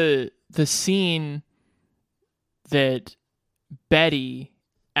think the scene that Betty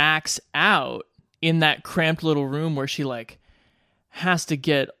acts out in that cramped little room where she like has to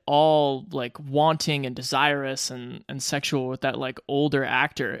get all like wanting and desirous and sexual with that like older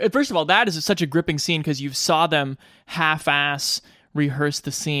actor. First of all, that is such a gripping scene because you saw them half-ass rehearse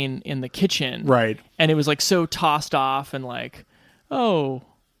the scene in the kitchen. Right. And it was like so tossed off and like, oh,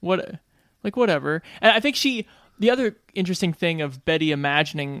 what, like whatever. And I think the other interesting thing of Betty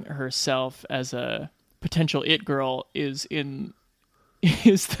imagining herself as a potential it girl is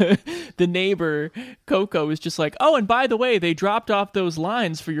the neighbor Coco is just like, oh, and by the way, they dropped off those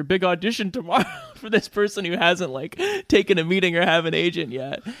lines for your big audition tomorrow for this person who hasn't like taken a meeting or have an agent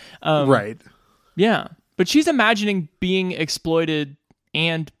yet. Right. Yeah. But she's imagining being exploited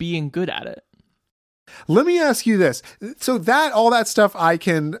and being good at it. Let me ask you this. So that all that stuff I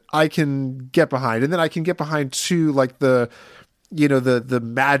can get behind, and then I can get behind too, like the, you know, the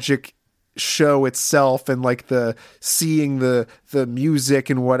magic show itself and like the seeing the music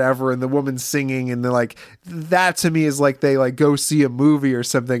and whatever and the woman singing and the like, that to me is like they like go see a movie or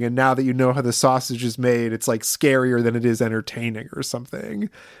something, and now that you know how the sausage is made, it's like scarier than it is entertaining or something.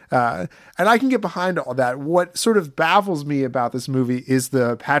 And I can get behind all that. What sort of baffles me about this movie is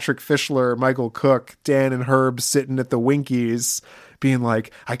the Patrick Fischler, Michael Cook, Dan and Herb sitting at the Winkies being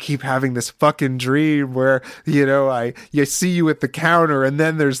like, I keep having this fucking dream where, you know, you see you at the counter and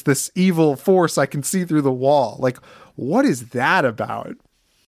then there's this evil force I can see through the wall. Like, what is that about?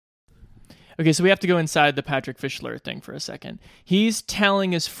 Okay, so we have to go inside the Patrick Fischler thing for a second. He's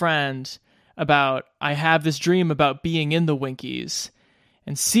telling his friend about, I have this dream about being in the Winkies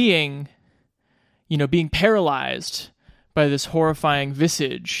and seeing, you know, being paralyzed by this horrifying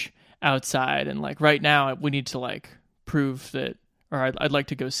visage outside. And like right now we need to like prove that, or I'd like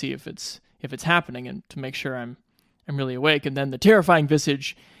to go see if it's happening and to make sure I'm really awake. And then the terrifying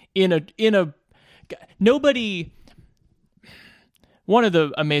visage in a nobody. One of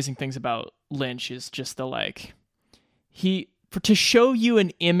the amazing things about Lynch is just the like to show you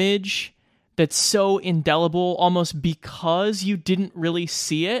an image that's so indelible almost because you didn't really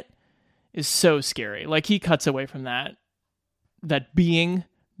see it is so scary. Like he cuts away from that being,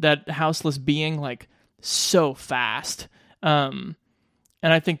 that houseless being, like so fast.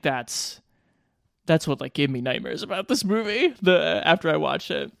 And I think that's what like gave me nightmares about this movie after I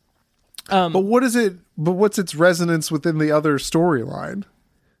watched it. But what's its resonance within the other storyline?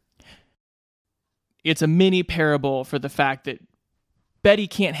 It's a mini parable for the fact that Betty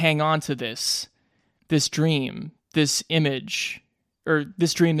can't hang on to this dream, this image, or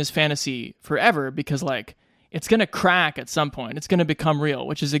this dream, this fantasy forever, because like it's going to crack at some point. It's going to become real,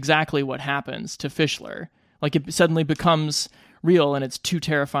 which is exactly what happens to Fischler. Like it suddenly becomes real and it's too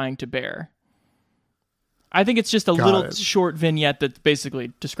terrifying to bear. I think it's just a little short vignette that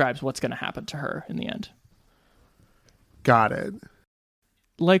basically describes what's going to happen to her in the end. Got it.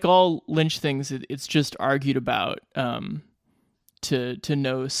 Like all Lynch things, it's just argued about to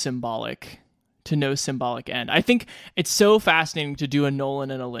no symbolic end. I think it's so fascinating to do a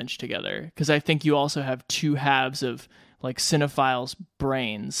Nolan and a Lynch together, because I think you also have two halves of like cinephiles'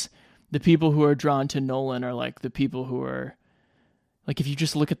 brains. The people who are drawn to Nolan are like the people who are like, if you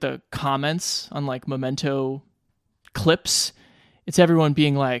just look at the comments on like Memento clips, it's everyone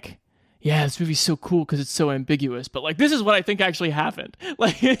being like, yeah, this movie's so cool because it's so ambiguous, but like, this is what I think actually happened.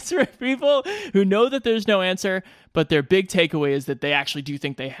 Like, it's for people who know that there's no answer, but their big takeaway is that they actually do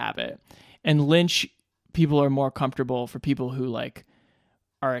think they have it. And Lynch, people are more comfortable for people who like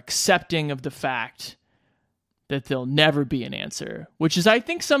are accepting of the fact that there'll never be an answer, which is, I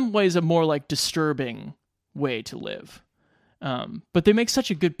think, some ways a more like disturbing way to live. But they make such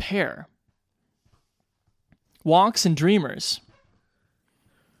a good pair. Wonks and dreamers.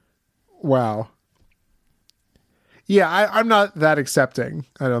 Wow. Yeah, I'm not that accepting,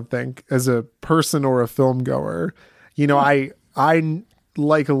 I don't think, as a person or a film goer. You know, I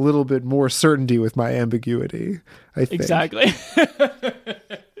like a little bit more certainty with my ambiguity, I think. Exactly.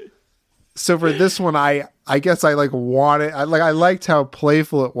 So for this one, I guess I like wanted, I liked how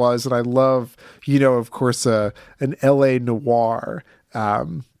playful it was, and I love, you know, of course, an LA noir.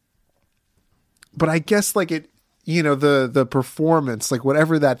 But I guess like it, you know, the performance, like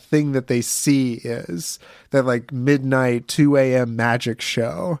whatever that thing that they see is, that like midnight 2 a.m. magic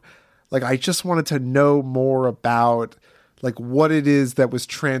show. Like, I just wanted to know more about like what it is that was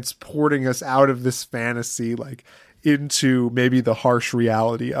transporting us out of this fantasy, like into maybe the harsh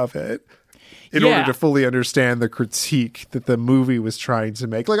reality of it, in order to fully understand the critique that the movie was trying to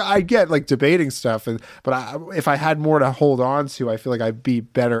make. Like, I get like debating stuff, but if I had more to hold on to, I feel like I'd be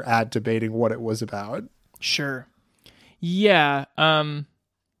better at debating what it was about. Sure. Yeah.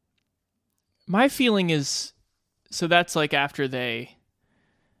 My feeling is, so that's like after they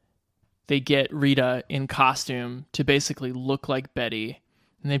get Rita in costume to basically look like Betty,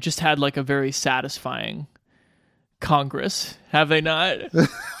 and they've just had like a very satisfying Congress, have they not?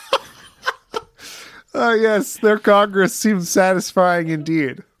 Oh, yes, their Congress seems satisfying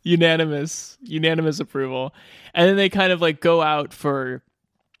indeed. Unanimous approval. And then they kind of like go out for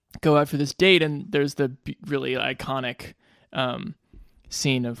this date, and there's the really iconic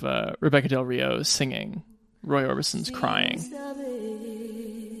scene of Rebecca Del Rio singing Roy Orbison's Crying.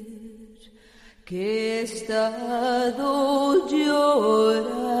 Que he estado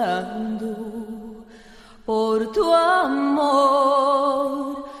llorando por tu amor,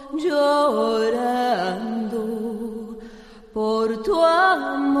 llorando por tu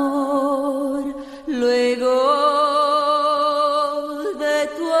amor, luego de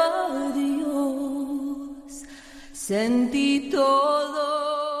tu adiós, sentí todo.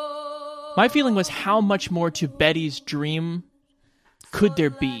 My feeling was, how much more to Betty's dream could there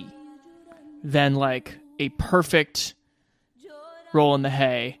be than like a perfect roll in the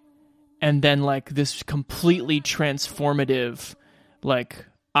hay, and then like this completely transformative like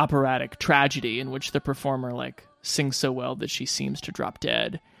operatic tragedy in which the performer like sings so well that she seems to drop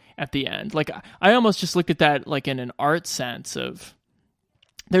dead at the end. Like, I almost just looked at that like in an art sense of,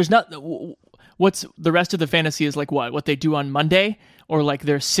 there's not, what's the rest of the fantasy is like what they do on Monday, or like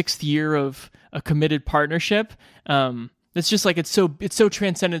their 6th year of a committed partnership. It's just like, it's so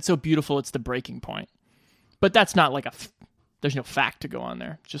transcendent, so beautiful, it's the breaking point. But that's not like there's no fact to go on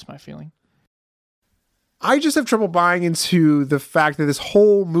there. It's just my feeling. I just have trouble buying into the fact that this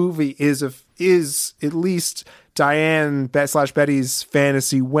whole movie is at least Diane / Betty's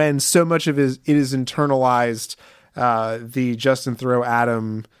fantasy, when so much of it is internalized the Justin Theroux,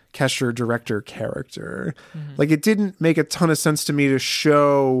 Adam Kesher director character. Mm-hmm. Like, it didn't make a ton of sense to me to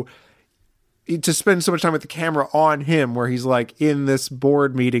spend so much time with the camera on him, where he's like in this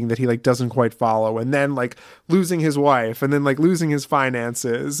board meeting that he like doesn't quite follow, and then like losing his wife, and then like losing his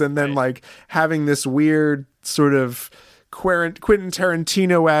finances, and then like having this weird sort of Quentin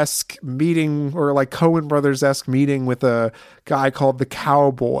Tarantino-esque meeting, or like Coen Brothers-esque meeting with a guy called the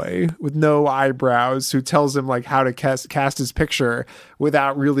Cowboy with no eyebrows, who tells him like how to cast his picture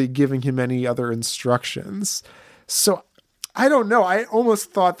without really giving him any other instructions. So I don't know. I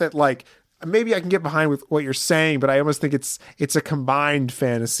almost thought that like, maybe I can get behind with what you're saying, but I almost think it's a combined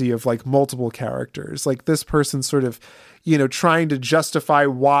fantasy of like multiple characters. Like, this person sort of, you know, trying to justify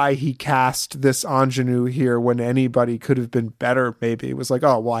why he cast this ingenue here when anybody could have been better. Maybe it was like,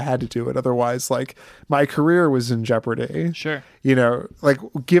 oh, well, I had to do it, otherwise like my career was in jeopardy. Sure. You know, like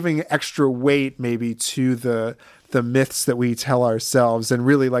giving extra weight maybe to the myths that we tell ourselves, and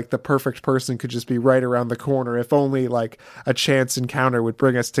really like the perfect person could just be right around the corner, if only like a chance encounter would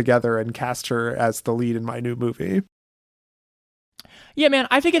bring us together and cast her as the lead in my new movie. Yeah, man,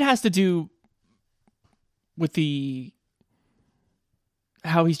 I think it has to do with the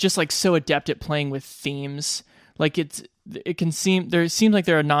how he's just like so adept at playing with themes. Like it seems like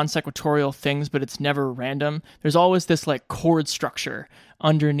there are non sequitorial things, but it's never random. There's always this like chord structure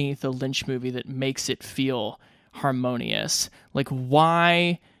underneath a Lynch movie that makes it feel harmonious. Like,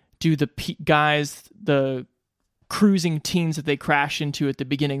 why do the cruising teens that they crash into at the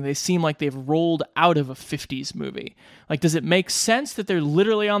beginning, they seem like they've rolled out of a 50s movie? Like, does it make sense that they're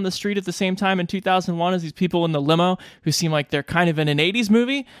literally on the street at the same time in 2001 as these people in the limo who seem like they're kind of in an 80s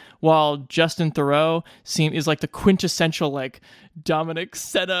movie, while Justin Theroux is like the quintessential like Dominic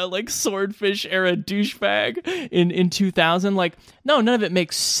Sena like Swordfish era douchebag in 2000? Like, no, none of it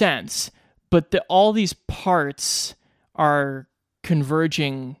makes sense, but all these parts are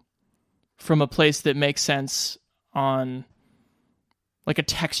converging from a place that makes sense on like a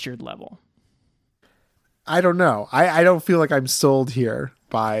textured level. I don't know. I don't feel like I'm sold here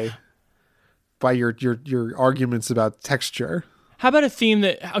by your arguments about texture. How about a theme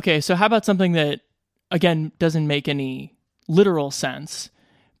so how about something that, again, doesn't make any literal sense,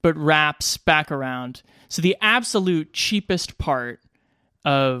 but wraps back around? So the absolute cheapest part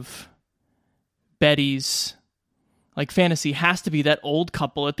of Betty's like fantasy has to be that old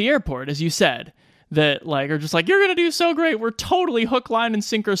couple at the airport, as you said, that like are just like, you're gonna do so great, we're totally hook, line, and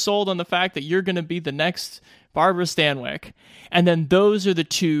sinker sold on the fact that you're gonna be the next Barbara Stanwyck. And then those are the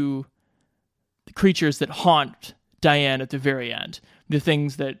two creatures that haunt Diane at the very end, the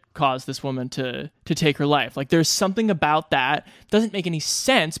things that cause this woman to take her life. Like, there's something about that doesn't make any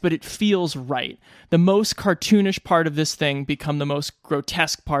sense, but it feels right. The most cartoonish part of this thing become the most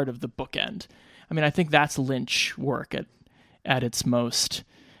grotesque part of the bookend. I mean, I think that's Lynch work at its most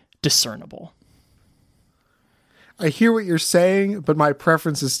discernible. I hear what you're saying, but my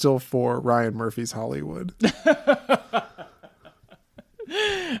preference is still for Ryan Murphy's Hollywood.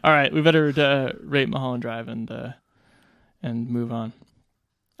 All right, we better rate Mulholland Drive and move on.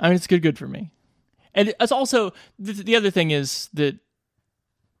 I mean, it's good for me. And it's also, the other thing is that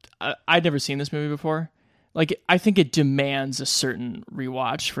I'd never seen this movie before. Like, I think it demands a certain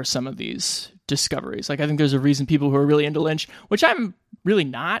rewatch for some of these discoveries. Like, I think there's a reason people who are really into Lynch, which I'm really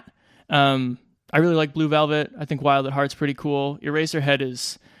not. I really like Blue Velvet. I think Wild at Heart's pretty cool. Eraserhead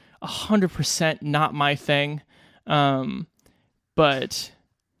is 100% not my thing. But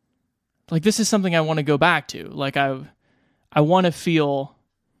like, this is something I want to go back to. Like, I want to feel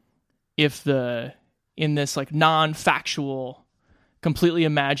if in this like non-factual, completely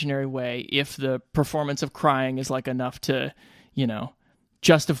imaginary way, if the performance of crying is like enough to,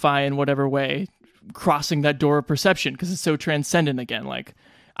 justify in whatever way crossing that door of perception, because it's so transcendent again. Like,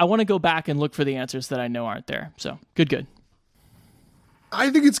 I want to go back and look for the answers that I know aren't there. So good. I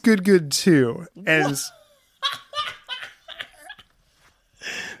think it's good too. And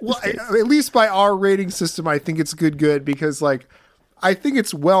well, at least by our rating system, I think it's good because like, I think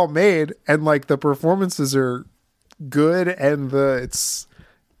it's well made and like the performances are good and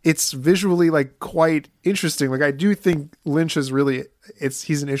it's visually like quite interesting. Like, I do think Lynch is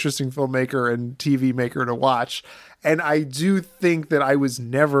he's an interesting filmmaker and TV maker to watch. And I do think that I was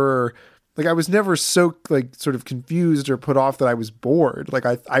never so like sort of confused or put off that I was bored. Like,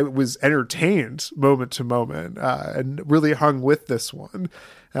 I was entertained moment to moment and really hung with this one.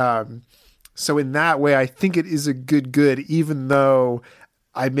 So in that way, I think it is a good, even though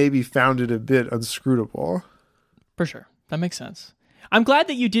I maybe found it a bit unscrutable. For sure. That makes sense. I'm glad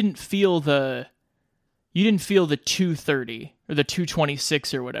that you didn't feel the 230 or the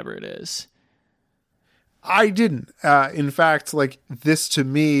 226 or whatever it is. I didn't. In fact, like, this to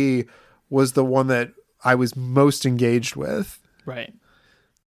me was the one that I was most engaged with. Right.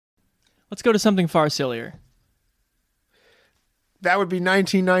 Let's go to something far sillier. That would be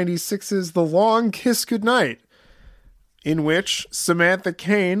 1996's The Long Kiss Goodnight, in which Samantha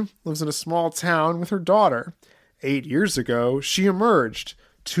Cain lives in a small town with her daughter. 8 years ago, she emerged,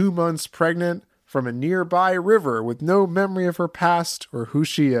 2 months pregnant, from a nearby river with no memory of her past or who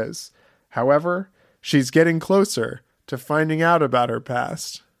she is. However, she's getting closer to finding out about her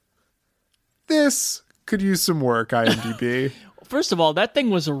past. This could use some work, IMDb. First of all, that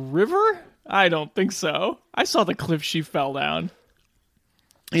thing was a river? I don't think so. I saw the cliff she fell down.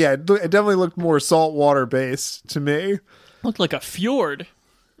 Yeah, it definitely looked more saltwater based to me. Looked like a fjord.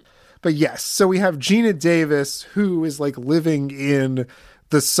 But yes, so we have Gina Davis, who is like living in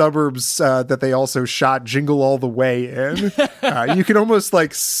the suburbs that they also shot Jingle All the Way in. You can almost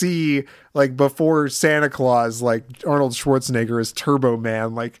like see, like, before Santa Claus, like Arnold Schwarzenegger as Turbo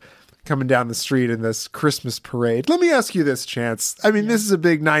Man, like coming down the street in this Christmas parade. Let me ask you this, Chance. I mean, This is a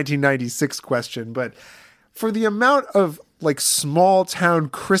big 1996 question, but for the amount of like small town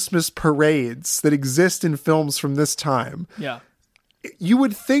Christmas parades that exist in films from this time, yeah, you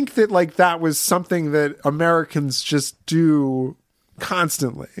would think that like that was something that Americans just do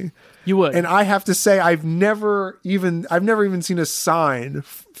constantly. You would. And I have to say, I've never even seen a sign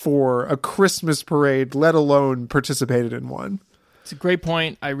for a Christmas parade, let alone participated in one. It's a great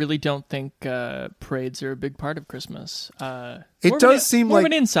point. I really don't think parades are a big part of Christmas. It does seem more like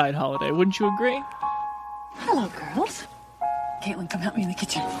of an inside holiday. Wouldn't you agree? Hello, girls. Caitlin, come help me in the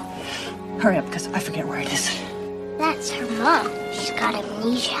kitchen. Hurry up, because I forget where it is. That's her mom. She's got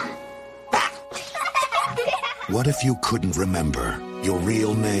amnesia. What if you couldn't remember your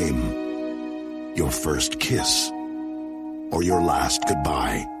real name, your first kiss, or your last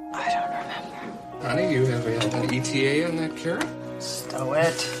goodbye? I don't remember. Honey, you have an ETA on that carrot? Stow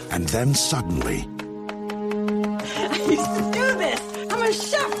it. And then suddenly, I used to do this. I'm a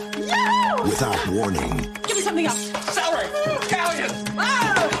chef. Yeah! without warning, Give me something else. Celery. Italian.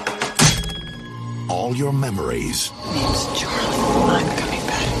 all your memories Name's Charlie. I'm coming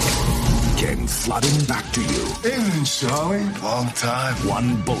back. came flooding back to you. Evening, Charlie. Long time.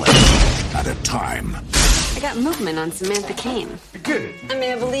 One bullet at a time. I got movement on Samantha Kane. Good. I may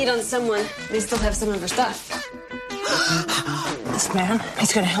have a lead on someone. They still have some of her stuff. This man,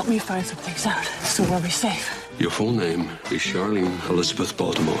 he's going to help me find some things out. So we'll be safe. Your full name is Charlene Elizabeth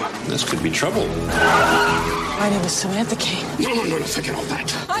Baltimore. This could be trouble. My name is Samantha Kane. No, forget all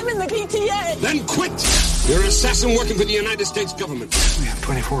that. I'm in the PTA. Then quit! You're an assassin working for the United States government. We have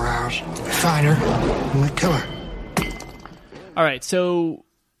 24 hours to find her and we kill her. All right, so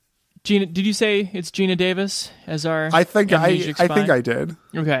Gina, did you say it's Gina Davis as our I think amnesic spy? I think I did.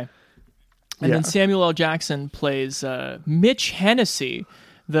 Okay. And then Samuel L. Jackson plays Mitch Hennessy,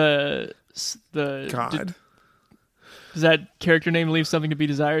 the God. Does that character name leave something to be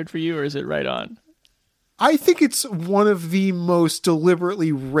desired for you, or is it right on? I think it's one of the most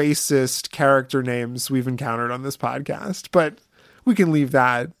deliberately racist character names we've encountered on this podcast, but we can leave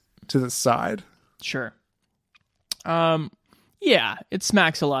that to the side. Sure. Yeah, it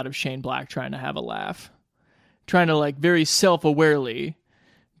smacks a lot of Shane Black trying to have a laugh. Trying to, like, very self-awarely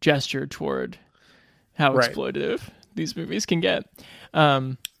gesture toward how exploitative these movies can get.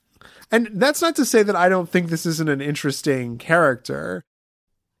 And that's not to say that I don't think this isn't an interesting character.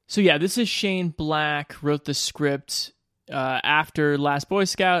 So yeah, this is Shane Black, wrote the script after Last Boy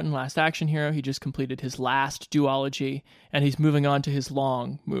Scout and Last Action Hero. He just completed his last duology, and he's moving on to his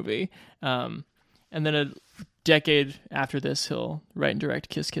long movie. And then a decade after this, he'll write and direct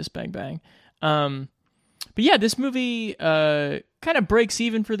Kiss Kiss Bang Bang. But yeah, this movie kind of breaks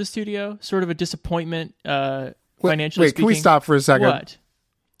even for the studio. Sort of a disappointment, financially speaking. Can we stop for a second? What?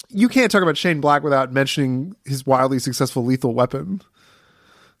 You can't talk about Shane Black without mentioning his wildly successful Lethal Weapon.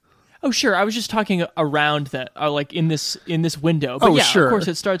 Oh, sure. I was just talking around that, like in this window. But yeah, sure. Of course,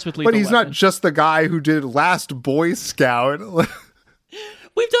 it starts with Lethal But he's Weapon. not just the guy who did Last Boy Scout.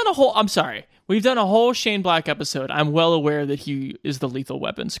 We've done a whole... I'm sorry. We've done a whole Shane Black episode. I'm well aware that he is the Lethal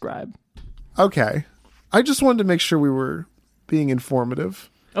Weapon scribe. Okay. I just wanted to make sure we were being informative.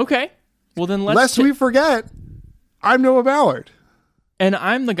 Okay. Well, then let's... Lest we forget, I'm Noah Ballard. And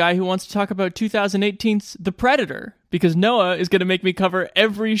I'm the guy who wants to talk about 2018's The Predator, because Noah is going to make me cover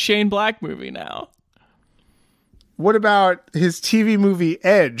every Shane Black movie now. What about his TV movie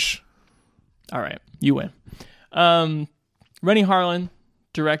Edge? All right, you win. Rennie Harlan,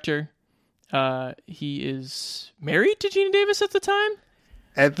 director. He is married to Gina Davis at the time?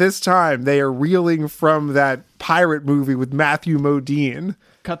 At this time, they are reeling from that pirate movie with Matthew Modine.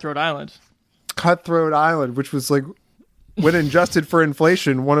 Cutthroat Island. Cutthroat Island, which was like... when adjusted for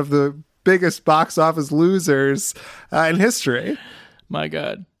inflation, one of the biggest box office losers in history. My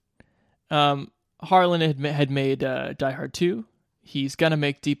God. Harlan had made Die Hard 2. He's going to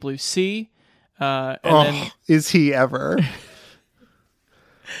make Deep Blue Sea. Then... is he ever?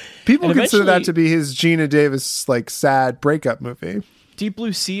 People consider that to be his Gina Davis, like, sad breakup movie. Deep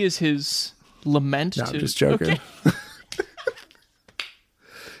Blue Sea is his lament no, to... I'm just joking. Okay.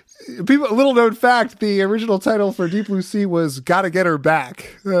 People, little known fact, the original title for Deep Blue Sea was Gotta Get Her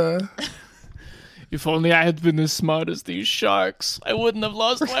Back. If only I had been as smart as these sharks, I wouldn't have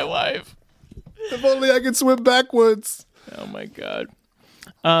lost my wife. If only I could swim backwards. Oh my God.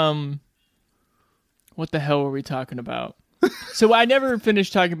 What the hell were we talking about? So I never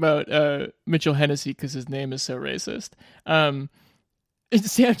finished talking about Mitchell Hennessy because his name is so racist.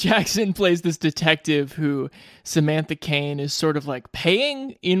 Sam Jackson plays this detective who Samantha Kane is sort of like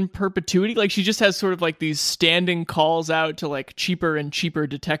paying in perpetuity. Like she just has sort of like these standing calls out to like cheaper and cheaper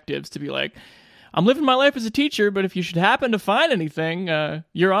detectives to be like, I'm living my life as a teacher, but if you should happen to find anything,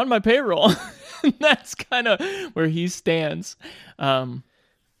 you're on my payroll. That's kind of where he stands.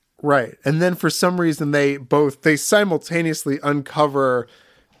 Right. And then for some reason they simultaneously uncover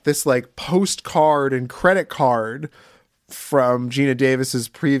this like postcard and credit card from Gina Davis's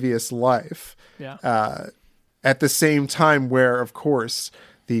previous life. Yeah. At the same time where, of course,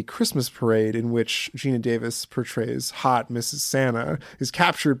 the Christmas parade in which Gina Davis portrays hot Mrs. Santa is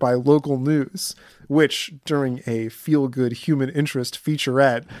captured by local news, which during a feel-good human interest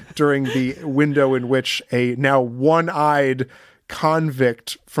featurette during the window in which a now one-eyed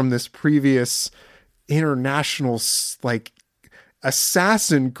convict from this previous international like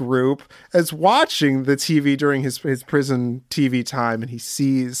assassin group is watching the TV during his prison TV time, and he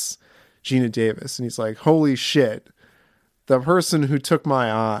sees Gina Davis and he's like, holy shit, the person who took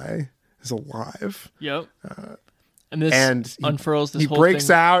my eye is alive. Yep. And this unfurls this whole thing. He breaks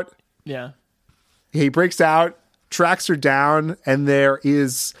out. Yeah. He breaks out, tracks her down, and there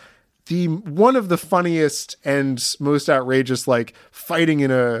is one of the funniest and most outrageous like fighting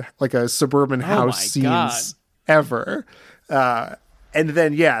in a suburban house scenes ever. And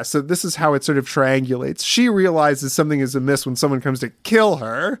then, so this is how it sort of triangulates. She realizes something is amiss when someone comes to kill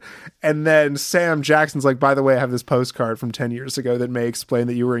her. And then Sam Jackson's like, by the way, I have this postcard from 10 years ago that may explain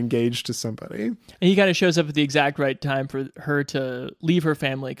that you were engaged to somebody. And he kind of shows up at the exact right time for her to leave her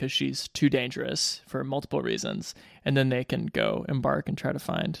family because she's too dangerous for multiple reasons. And then they can go embark and try to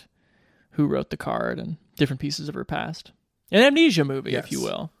find who wrote the card and different pieces of her past. An Amnesia movie, if you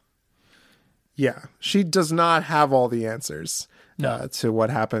will. Yeah. She does not have all the answers. To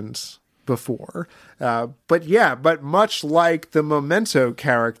what happened before. But much like the Memento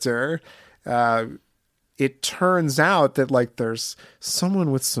character, it turns out that like there's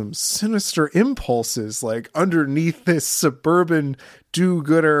someone with some sinister impulses like underneath this suburban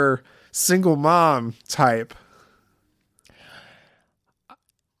do-gooder single mom type.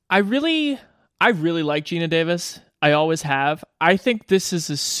 I really like Gina Davis. I always have. I think this is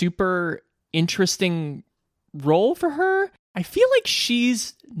a super interesting role for her. I feel like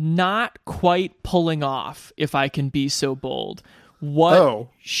she's not quite pulling off, if I can be so bold,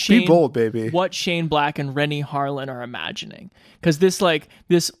 be bold, baby. What Shane Black and Rennie Harlan are imagining. Because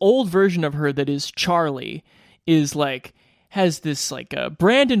this old version of her that is Charlie is like, has this like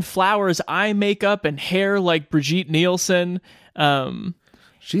Brandon Flowers eye makeup and hair like Brigitte Nielsen.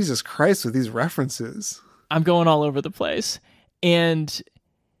 Jesus Christ with these references. I'm going all over the place. And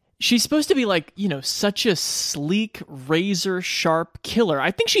she's supposed to be like, such a sleek, razor sharp killer. I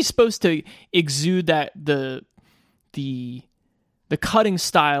think she's supposed to exude that the cutting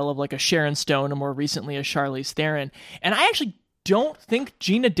style of like a Sharon Stone or more recently a Charlize Theron. And I actually don't think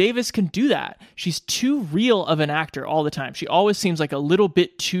Gina Davis can do that. She's too real of an actor all the time. She always seems like a little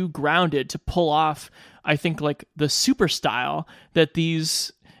bit too grounded to pull off, I think, like the super style that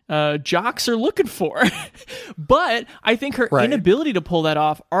these jocks are looking for. But I think her inability to pull that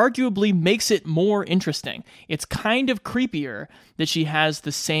off arguably makes it more interesting. It's kind of creepier that she has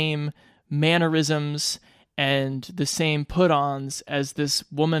the same mannerisms and the same put-ons as this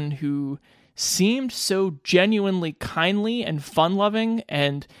woman who seemed so genuinely kindly and fun-loving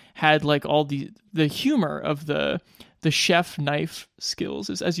and had like all the humor of the chef knife skills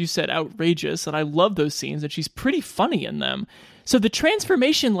is, as you said, outrageous. And I love those scenes, and she's pretty funny in them. So the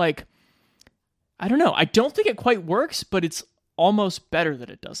transformation, like, I don't know. I don't think it quite works, but it's almost better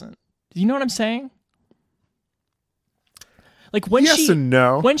that it doesn't. Do you know what I'm saying? Like when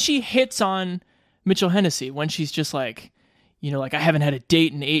when she hits on Mitchell Hennessy, when she's just like, like I haven't had a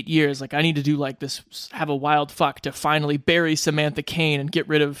date in 8 years. Like I need to do like this, have a wild fuck to finally bury Samantha Cain and get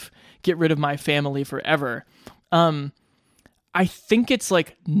rid of my family forever. I think it's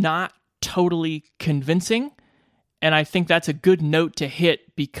like not totally convincing. And I think that's a good note to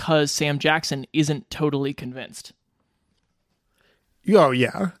hit because Sam Jackson isn't totally convinced. Oh,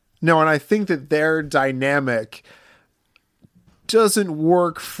 yeah. No, and I think that their dynamic doesn't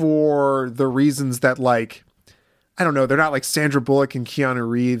work for the reasons that, like, I don't know, they're not like Sandra Bullock and Keanu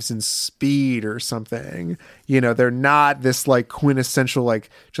Reeves in Speed or something. They're not this, like, quintessential,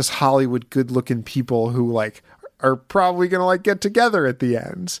 like, just Hollywood good-looking people who, like, are probably going to like get together at the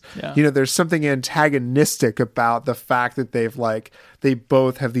end. Yeah. There's something antagonistic about the fact that they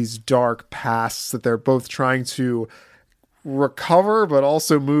both have these dark pasts that they're both trying to recover, but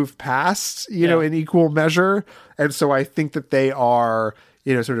also move past, in equal measure. And so I think that they are,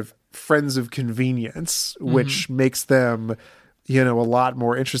 sort of friends of convenience, which makes them, a lot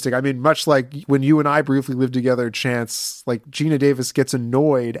more interesting. I mean, much like when you and I briefly lived together, Chance, like Gina Davis gets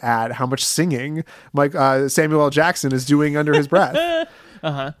annoyed at how much singing Samuel L. Jackson is doing under his breath.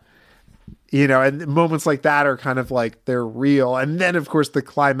 Uh-huh. You know, and moments like that are kind of like they're real. And then, of course, the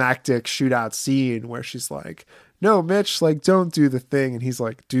climactic shootout scene where she's like, no, Mitch, like, don't do the thing. And he's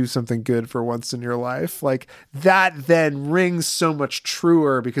like, do something good for once in your life. Like, that then rings so much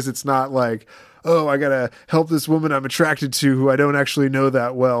truer because it's not like, oh, I gotta help this woman I'm attracted to who I don't actually know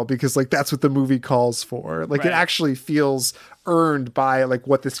that well, because like that's what the movie calls for. Like, It actually feels earned by like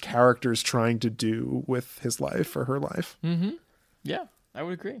what this character is trying to do with his life or her life. Mm-hmm. Yeah, I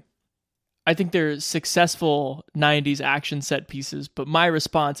would agree. I think they're successful 90s action set pieces, but my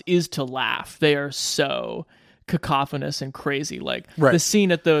response is to laugh. They are so cacophonous and crazy. Like the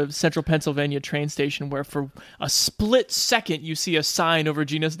scene at the Central Pennsylvania train station where for a split second you see a sign over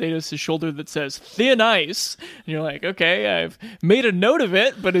Gina Davis' shoulder that says thin ice. And you're like, okay, I've made a note of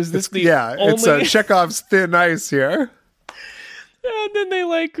it, but is this only... it's Chekhov's thin ice here. And then they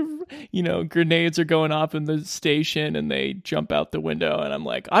like, you know, grenades are going off in the station and they jump out the window. And I'm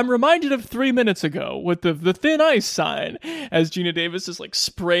like, I'm reminded of 3 minutes ago with the thin ice sign as Gina Davis is like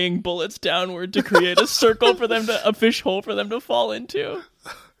spraying bullets downward to create a circle for them a fish hole for them to fall into.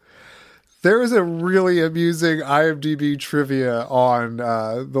 There is a really amusing IMDb trivia on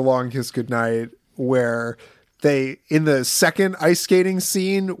The Long Kiss Goodnight where they, in the second ice skating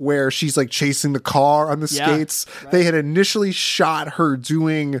scene where she's like chasing the car on the skates, they had initially shot her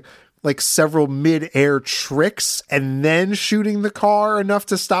doing like several mid-air tricks and then shooting the car enough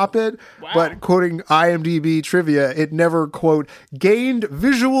to stop it. Wow. But quoting IMDb trivia, it never, quote, gained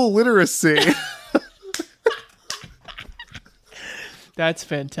visual literacy. That's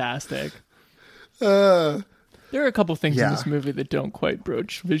fantastic. There are a couple things in this movie that don't quite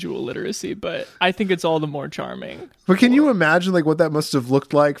broach visual literacy, but I think it's all the more charming. But can you imagine like what that must have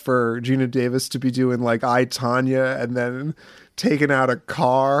looked like for Gina Davis to be doing like I, Tonya and then taking out a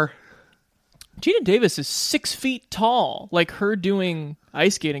car? Gina Davis is 6 feet tall. Like her doing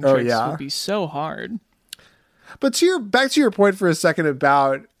ice skating tricks would be so hard. But back to your point for a second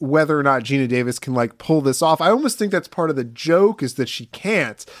about whether or not Gina Davis can like pull this off. I almost think that's part of the joke is that she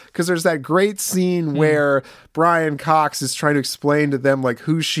can't, because there's that great scene where Brian Cox is trying to explain to them like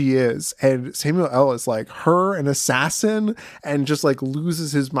who she is, and Samuel L. is like her an assassin and just like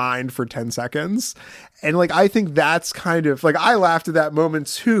loses his mind for 10 seconds. And like I think that's kind of like I laughed at that moment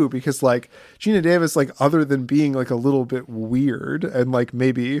too, because like Gina Davis, like other than being like a little bit weird and like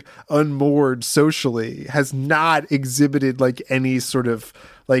maybe unmoored socially, has not exhibited like any sort of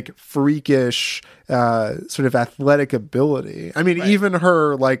like freakish sort of athletic ability. I mean, even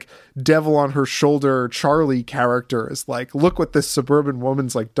her like devil on her shoulder Charlie character is like, look what this suburban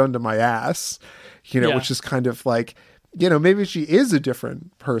woman's like done to my ass, you know, which is kind of like, you know, maybe she is a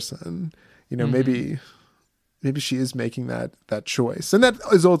different person. You know, maybe she is making that choice. And that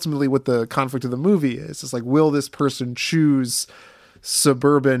is ultimately what the conflict of the movie is. It's like, will this person choose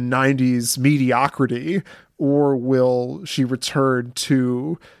suburban 90s mediocrity, or will she return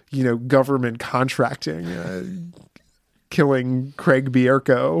to, you know, government contracting, killing Craig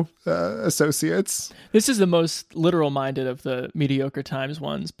Bierko associates? This is the most literal minded of the Mediocre Times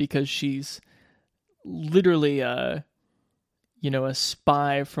ones, because she's literally a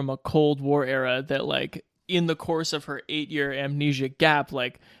spy from a Cold War era that, like, in the course of her 8-year amnesia gap,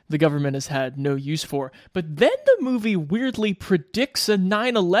 like, the government has had no use for. But then the movie weirdly predicts a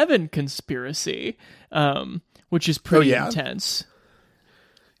 9/11 conspiracy, which is pretty intense.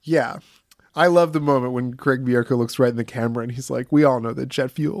 Yeah. I love the moment when Craig Bierko looks right in the camera and he's like, we all know that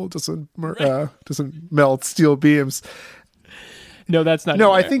jet fuel doesn't melt steel beams. No, that's not.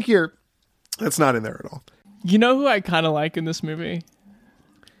 No, I think that's not in there at all. You know who I kind of like in this movie?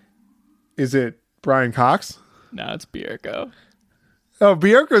 Is it Brian Cox? No, it's Bierko. Oh,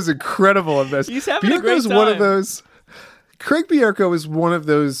 Bierko's incredible in this. He's having a great time. One of those. Craig Bierko is one of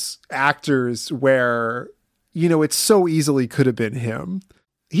those actors where, you know, it so easily could have been him.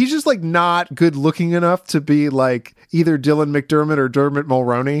 He's just like not good looking enough to be like either Dylan McDermott or Dermot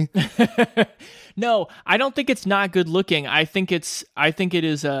Mulroney. No, I don't think it's not good looking. I think it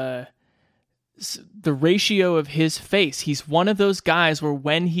is the ratio of his face. He's one of those guys where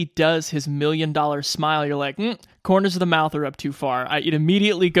when he does his $1 million smile, you're like, corners of the mouth are up too far. It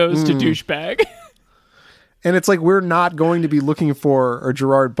immediately goes to douchebag. And it's like, we're not going to be looking for a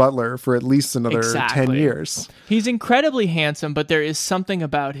Gerard Butler for at least another 10 years. He's incredibly handsome, but there is something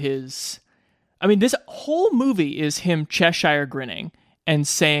about his... I mean, this whole movie is him Cheshire grinning and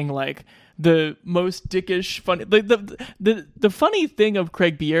saying, like, the most dickish funny... The funny thing of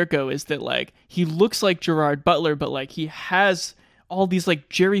Craig Bierko is that, like, he looks like Gerard Butler, but, like, he has all these, like,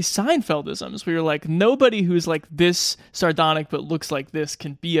 Jerry Seinfeldisms where you're like, nobody who's, like, this sardonic but looks like this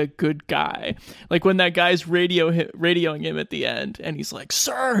can be a good guy. Like, when that guy's radioing him at the end, and he's like,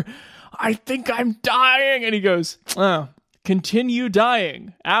 sir, I think I'm dying. And he goes, oh, continue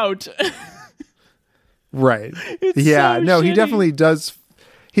dying. Out. Right. It's yeah. so No, he shitty. definitely does.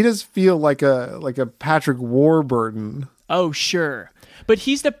 He does feel like a Patrick Warburton. Oh, sure. But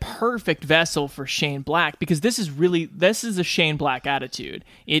he's the perfect vessel for Shane Black because this is a Shane Black attitude.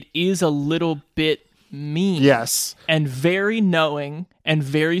 It is a little bit mean. Yes. And very knowing and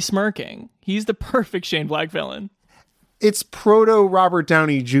very smirking. He's the perfect Shane Black villain. It's proto Robert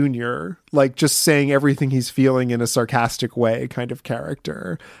Downey Jr., like just saying everything he's feeling in a sarcastic way kind of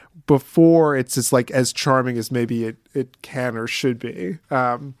character. Before it's just like as charming as maybe it can or should be.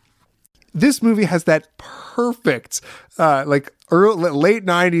 This movie has that perfect, late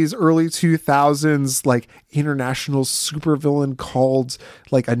 90s, early 2000s, like international supervillain called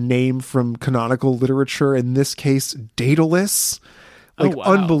like a name from canonical literature. In this case, Daedalus. Like, wow.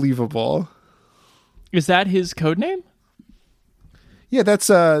 Unbelievable. Is that his code name? Yeah,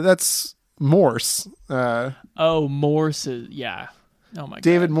 that's Morse. Morse is, yeah. Oh my God.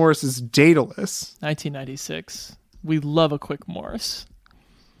 David Morse is Daedalus. 1996. We love a quick Morse.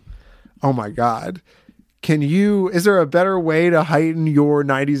 Oh my God. Is there a better way to heighten your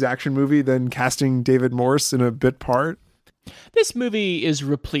 90s action movie than casting David Morse in a bit part? This movie is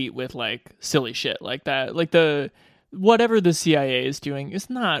replete with like silly shit like that. Like whatever the CIA is doing is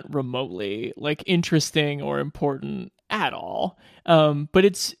not remotely like interesting or important at all. But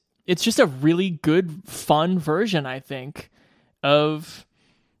it's just a really good, fun version, I think, of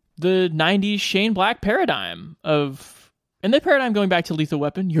the 90s Shane Black paradigm and the paradigm going back to Lethal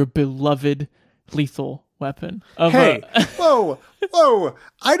Weapon, your beloved Lethal Weapon. Whoa.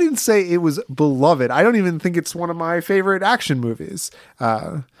 I didn't say it was beloved. I don't even think it's one of my favorite action movies.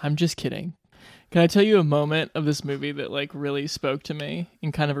 I'm just kidding. Can I tell you a moment of this movie that like really spoke to me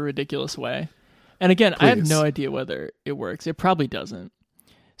in kind of a ridiculous way? And again, Please. I have no idea whether it works. It probably doesn't.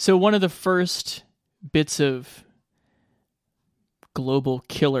 So one of the first bits of global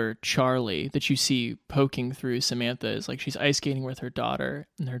killer Charlie that you see poking through Samantha is like she's ice skating with her daughter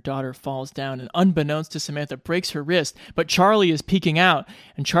and her daughter falls down and unbeknownst to Samantha breaks her wrist, but Charlie is peeking out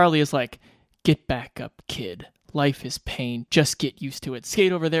and Charlie is like, get back up, kid. Life is pain. Just get used to it.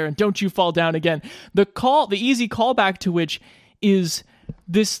 Skate over there and don't you fall down again. The easy callback to which is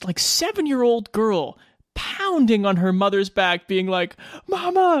this like 7-year-old girl pounding on her mother's back being like,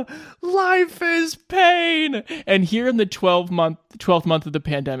 Mama, life is pain. And here in the 12th month of the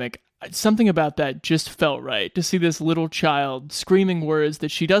pandemic, something about that just felt right. To see this little child screaming words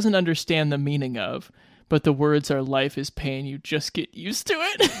that she doesn't understand the meaning of, but the words are life is pain. You just get used to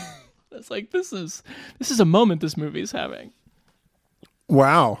it. It's like, this is a moment this movie is having.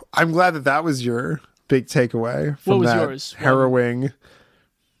 Wow. I'm glad that was your big takeaway from what was that yours? harrowing.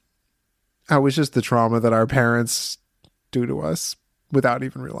 It was just the trauma that our parents do to us without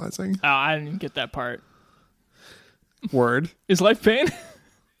even realizing. Oh, I didn't even get that part. Word. Is life pain?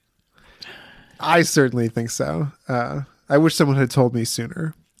 I certainly think so. I wish someone had told me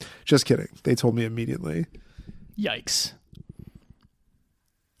sooner. Just kidding. They told me immediately. Yikes.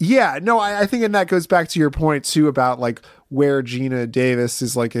 Yeah, no, I think, and that goes back to your point too about like where Gina Davis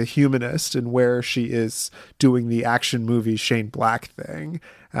is like a humanist and where she is doing the action movie Shane Black thing.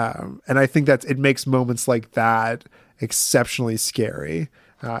 And I think it makes moments like that exceptionally scary.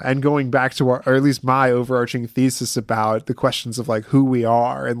 And going back to or at least my overarching thesis about the questions of like who we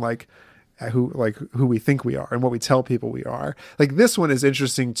are and like who we think we are and what we tell people we are. Like this one is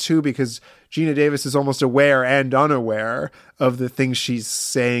interesting too, because Gina Davis is almost aware and unaware of the things she's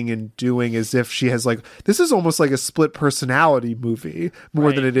saying and doing, as if she has like, this is almost like a split personality movie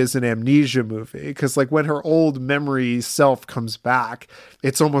more than it is an Amnesia movie. Cause like when her old memory self comes back,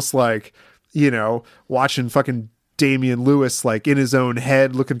 it's almost like, watching fucking Damian Lewis like in his own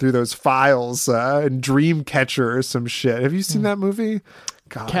head looking through those files and Dreamcatcher or some shit. Have you seen that movie?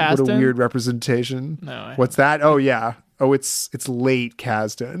 God, Kasdan? What a weird representation. No, what's that? Oh yeah. Oh, it's late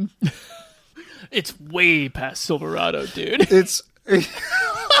Kasdan. It's way past Silverado, dude. It's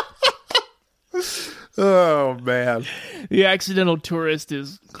oh man. The Accidental Tourist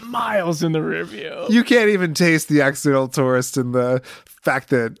is miles in the rear view. You can't even taste the Accidental Tourist and the fact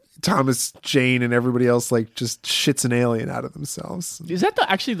that Thomas Jane and everybody else like just shits an alien out of themselves. Is that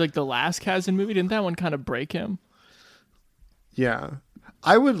actually like the last Kasdan movie? Didn't that one kind of break him? Yeah.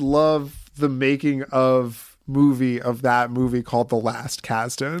 I would love the making of that movie called The Last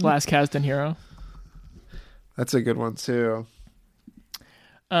Kasdan. Last Kasdan Hero. That's a good one too.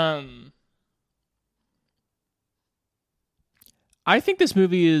 I think this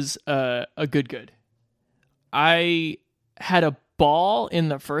movie is a good. I had a ball in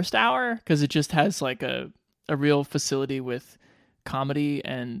the first hour because it just has like a real facility with comedy,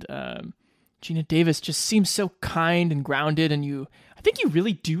 and Gina Davis just seems so kind and grounded, and I think you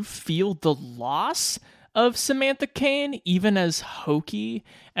really do feel the loss of Samantha Cain, even as hokey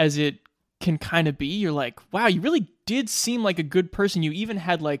as it can kind of be. You're like, wow, you really did seem like a good person. You even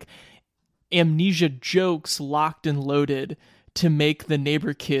had like amnesia jokes locked and loaded to make the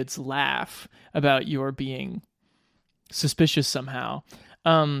neighbor kids laugh about your being suspicious somehow.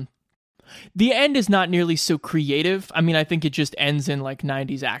 The end is not nearly so creative. I mean, I think it just ends in like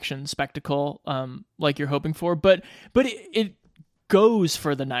 90s action spectacle, like you're hoping for, but it goes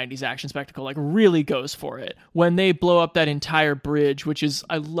for the 90s action spectacle, like really goes for it. When they blow up that entire bridge, which is,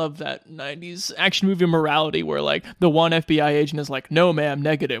 I love that 90s action movie morality where like the one FBI agent is like, no ma'am,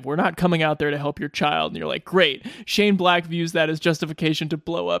 negative, we're not coming out there to help your child. And you're like, great. Shane Black views that as justification to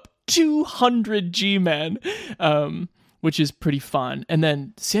blow up 200 G-men, which is pretty fun. And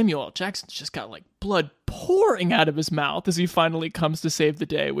then Samuel L. Jackson's just got like blood pouring out of his mouth as he finally comes to save the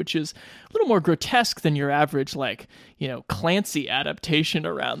day, which is a little more grotesque than your average, like, you know, Clancy adaptation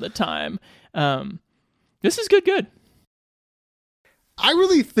around the time. This is good. I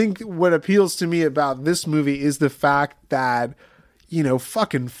really think what appeals to me about this movie is the fact that, you know,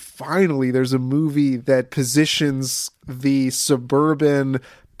 fucking finally there's a movie that positions the suburban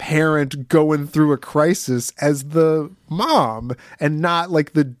parent going through a crisis as the mom and not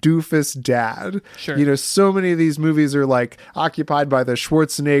like the doofus dad. Sure. You know, so many of these movies are like occupied by the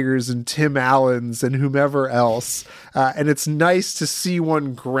Schwarzeneggers and Tim Allens and whomever else. And it's nice to see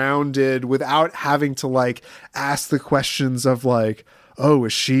one grounded without having to like ask the questions of like, oh,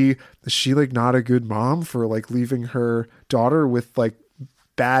 is she like not a good mom for like leaving her daughter with like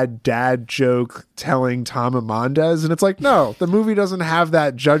bad dad joke telling Tom Amandes? And it's like, no, the movie doesn't have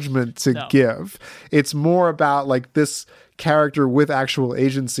that judgment to give. It's more about like this character with actual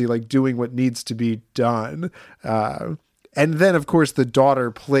agency, like doing what needs to be done. And then of course the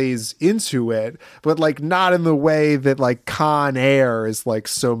daughter plays into it, but like not in the way that like Con Air is like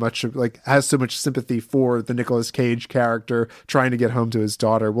so much like has so much sympathy for the Nicolas Cage character trying to get home to his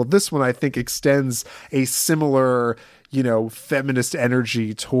daughter. Well, this one I think extends a similar, you know, feminist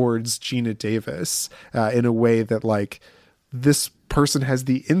energy towards Gina Davis in a way that like this person has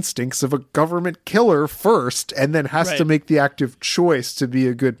the instincts of a government killer first and then has to make the active choice to be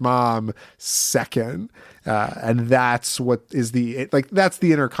a good mom second. And that's what is that's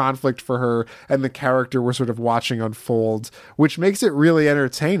the inner conflict for her and the character we're sort of watching unfold, which makes it really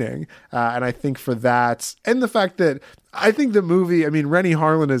entertaining. And I think for that, and the fact that I think the movie, I mean, Rennie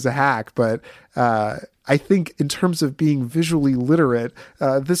Harlan is a hack, but I think in terms of being visually literate,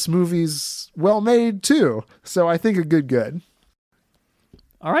 this movie's well made too. So I think a good.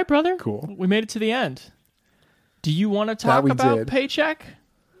 All right, brother. Cool. We made it to the end. Do you want to talk about Paycheck?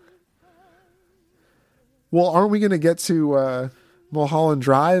 Well, aren't we going to get to Mulholland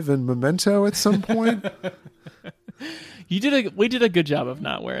Drive and Memento at some point? We did a good job of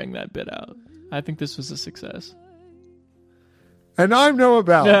not wearing that bit out. I think this was a success. And I'm Noah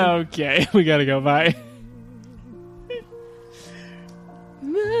Ballard. Okay, we got to go. Bye.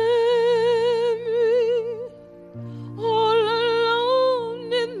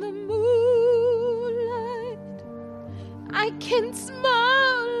 I can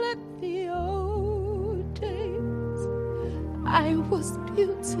smile at the old days. I was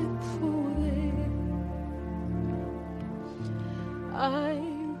beautiful.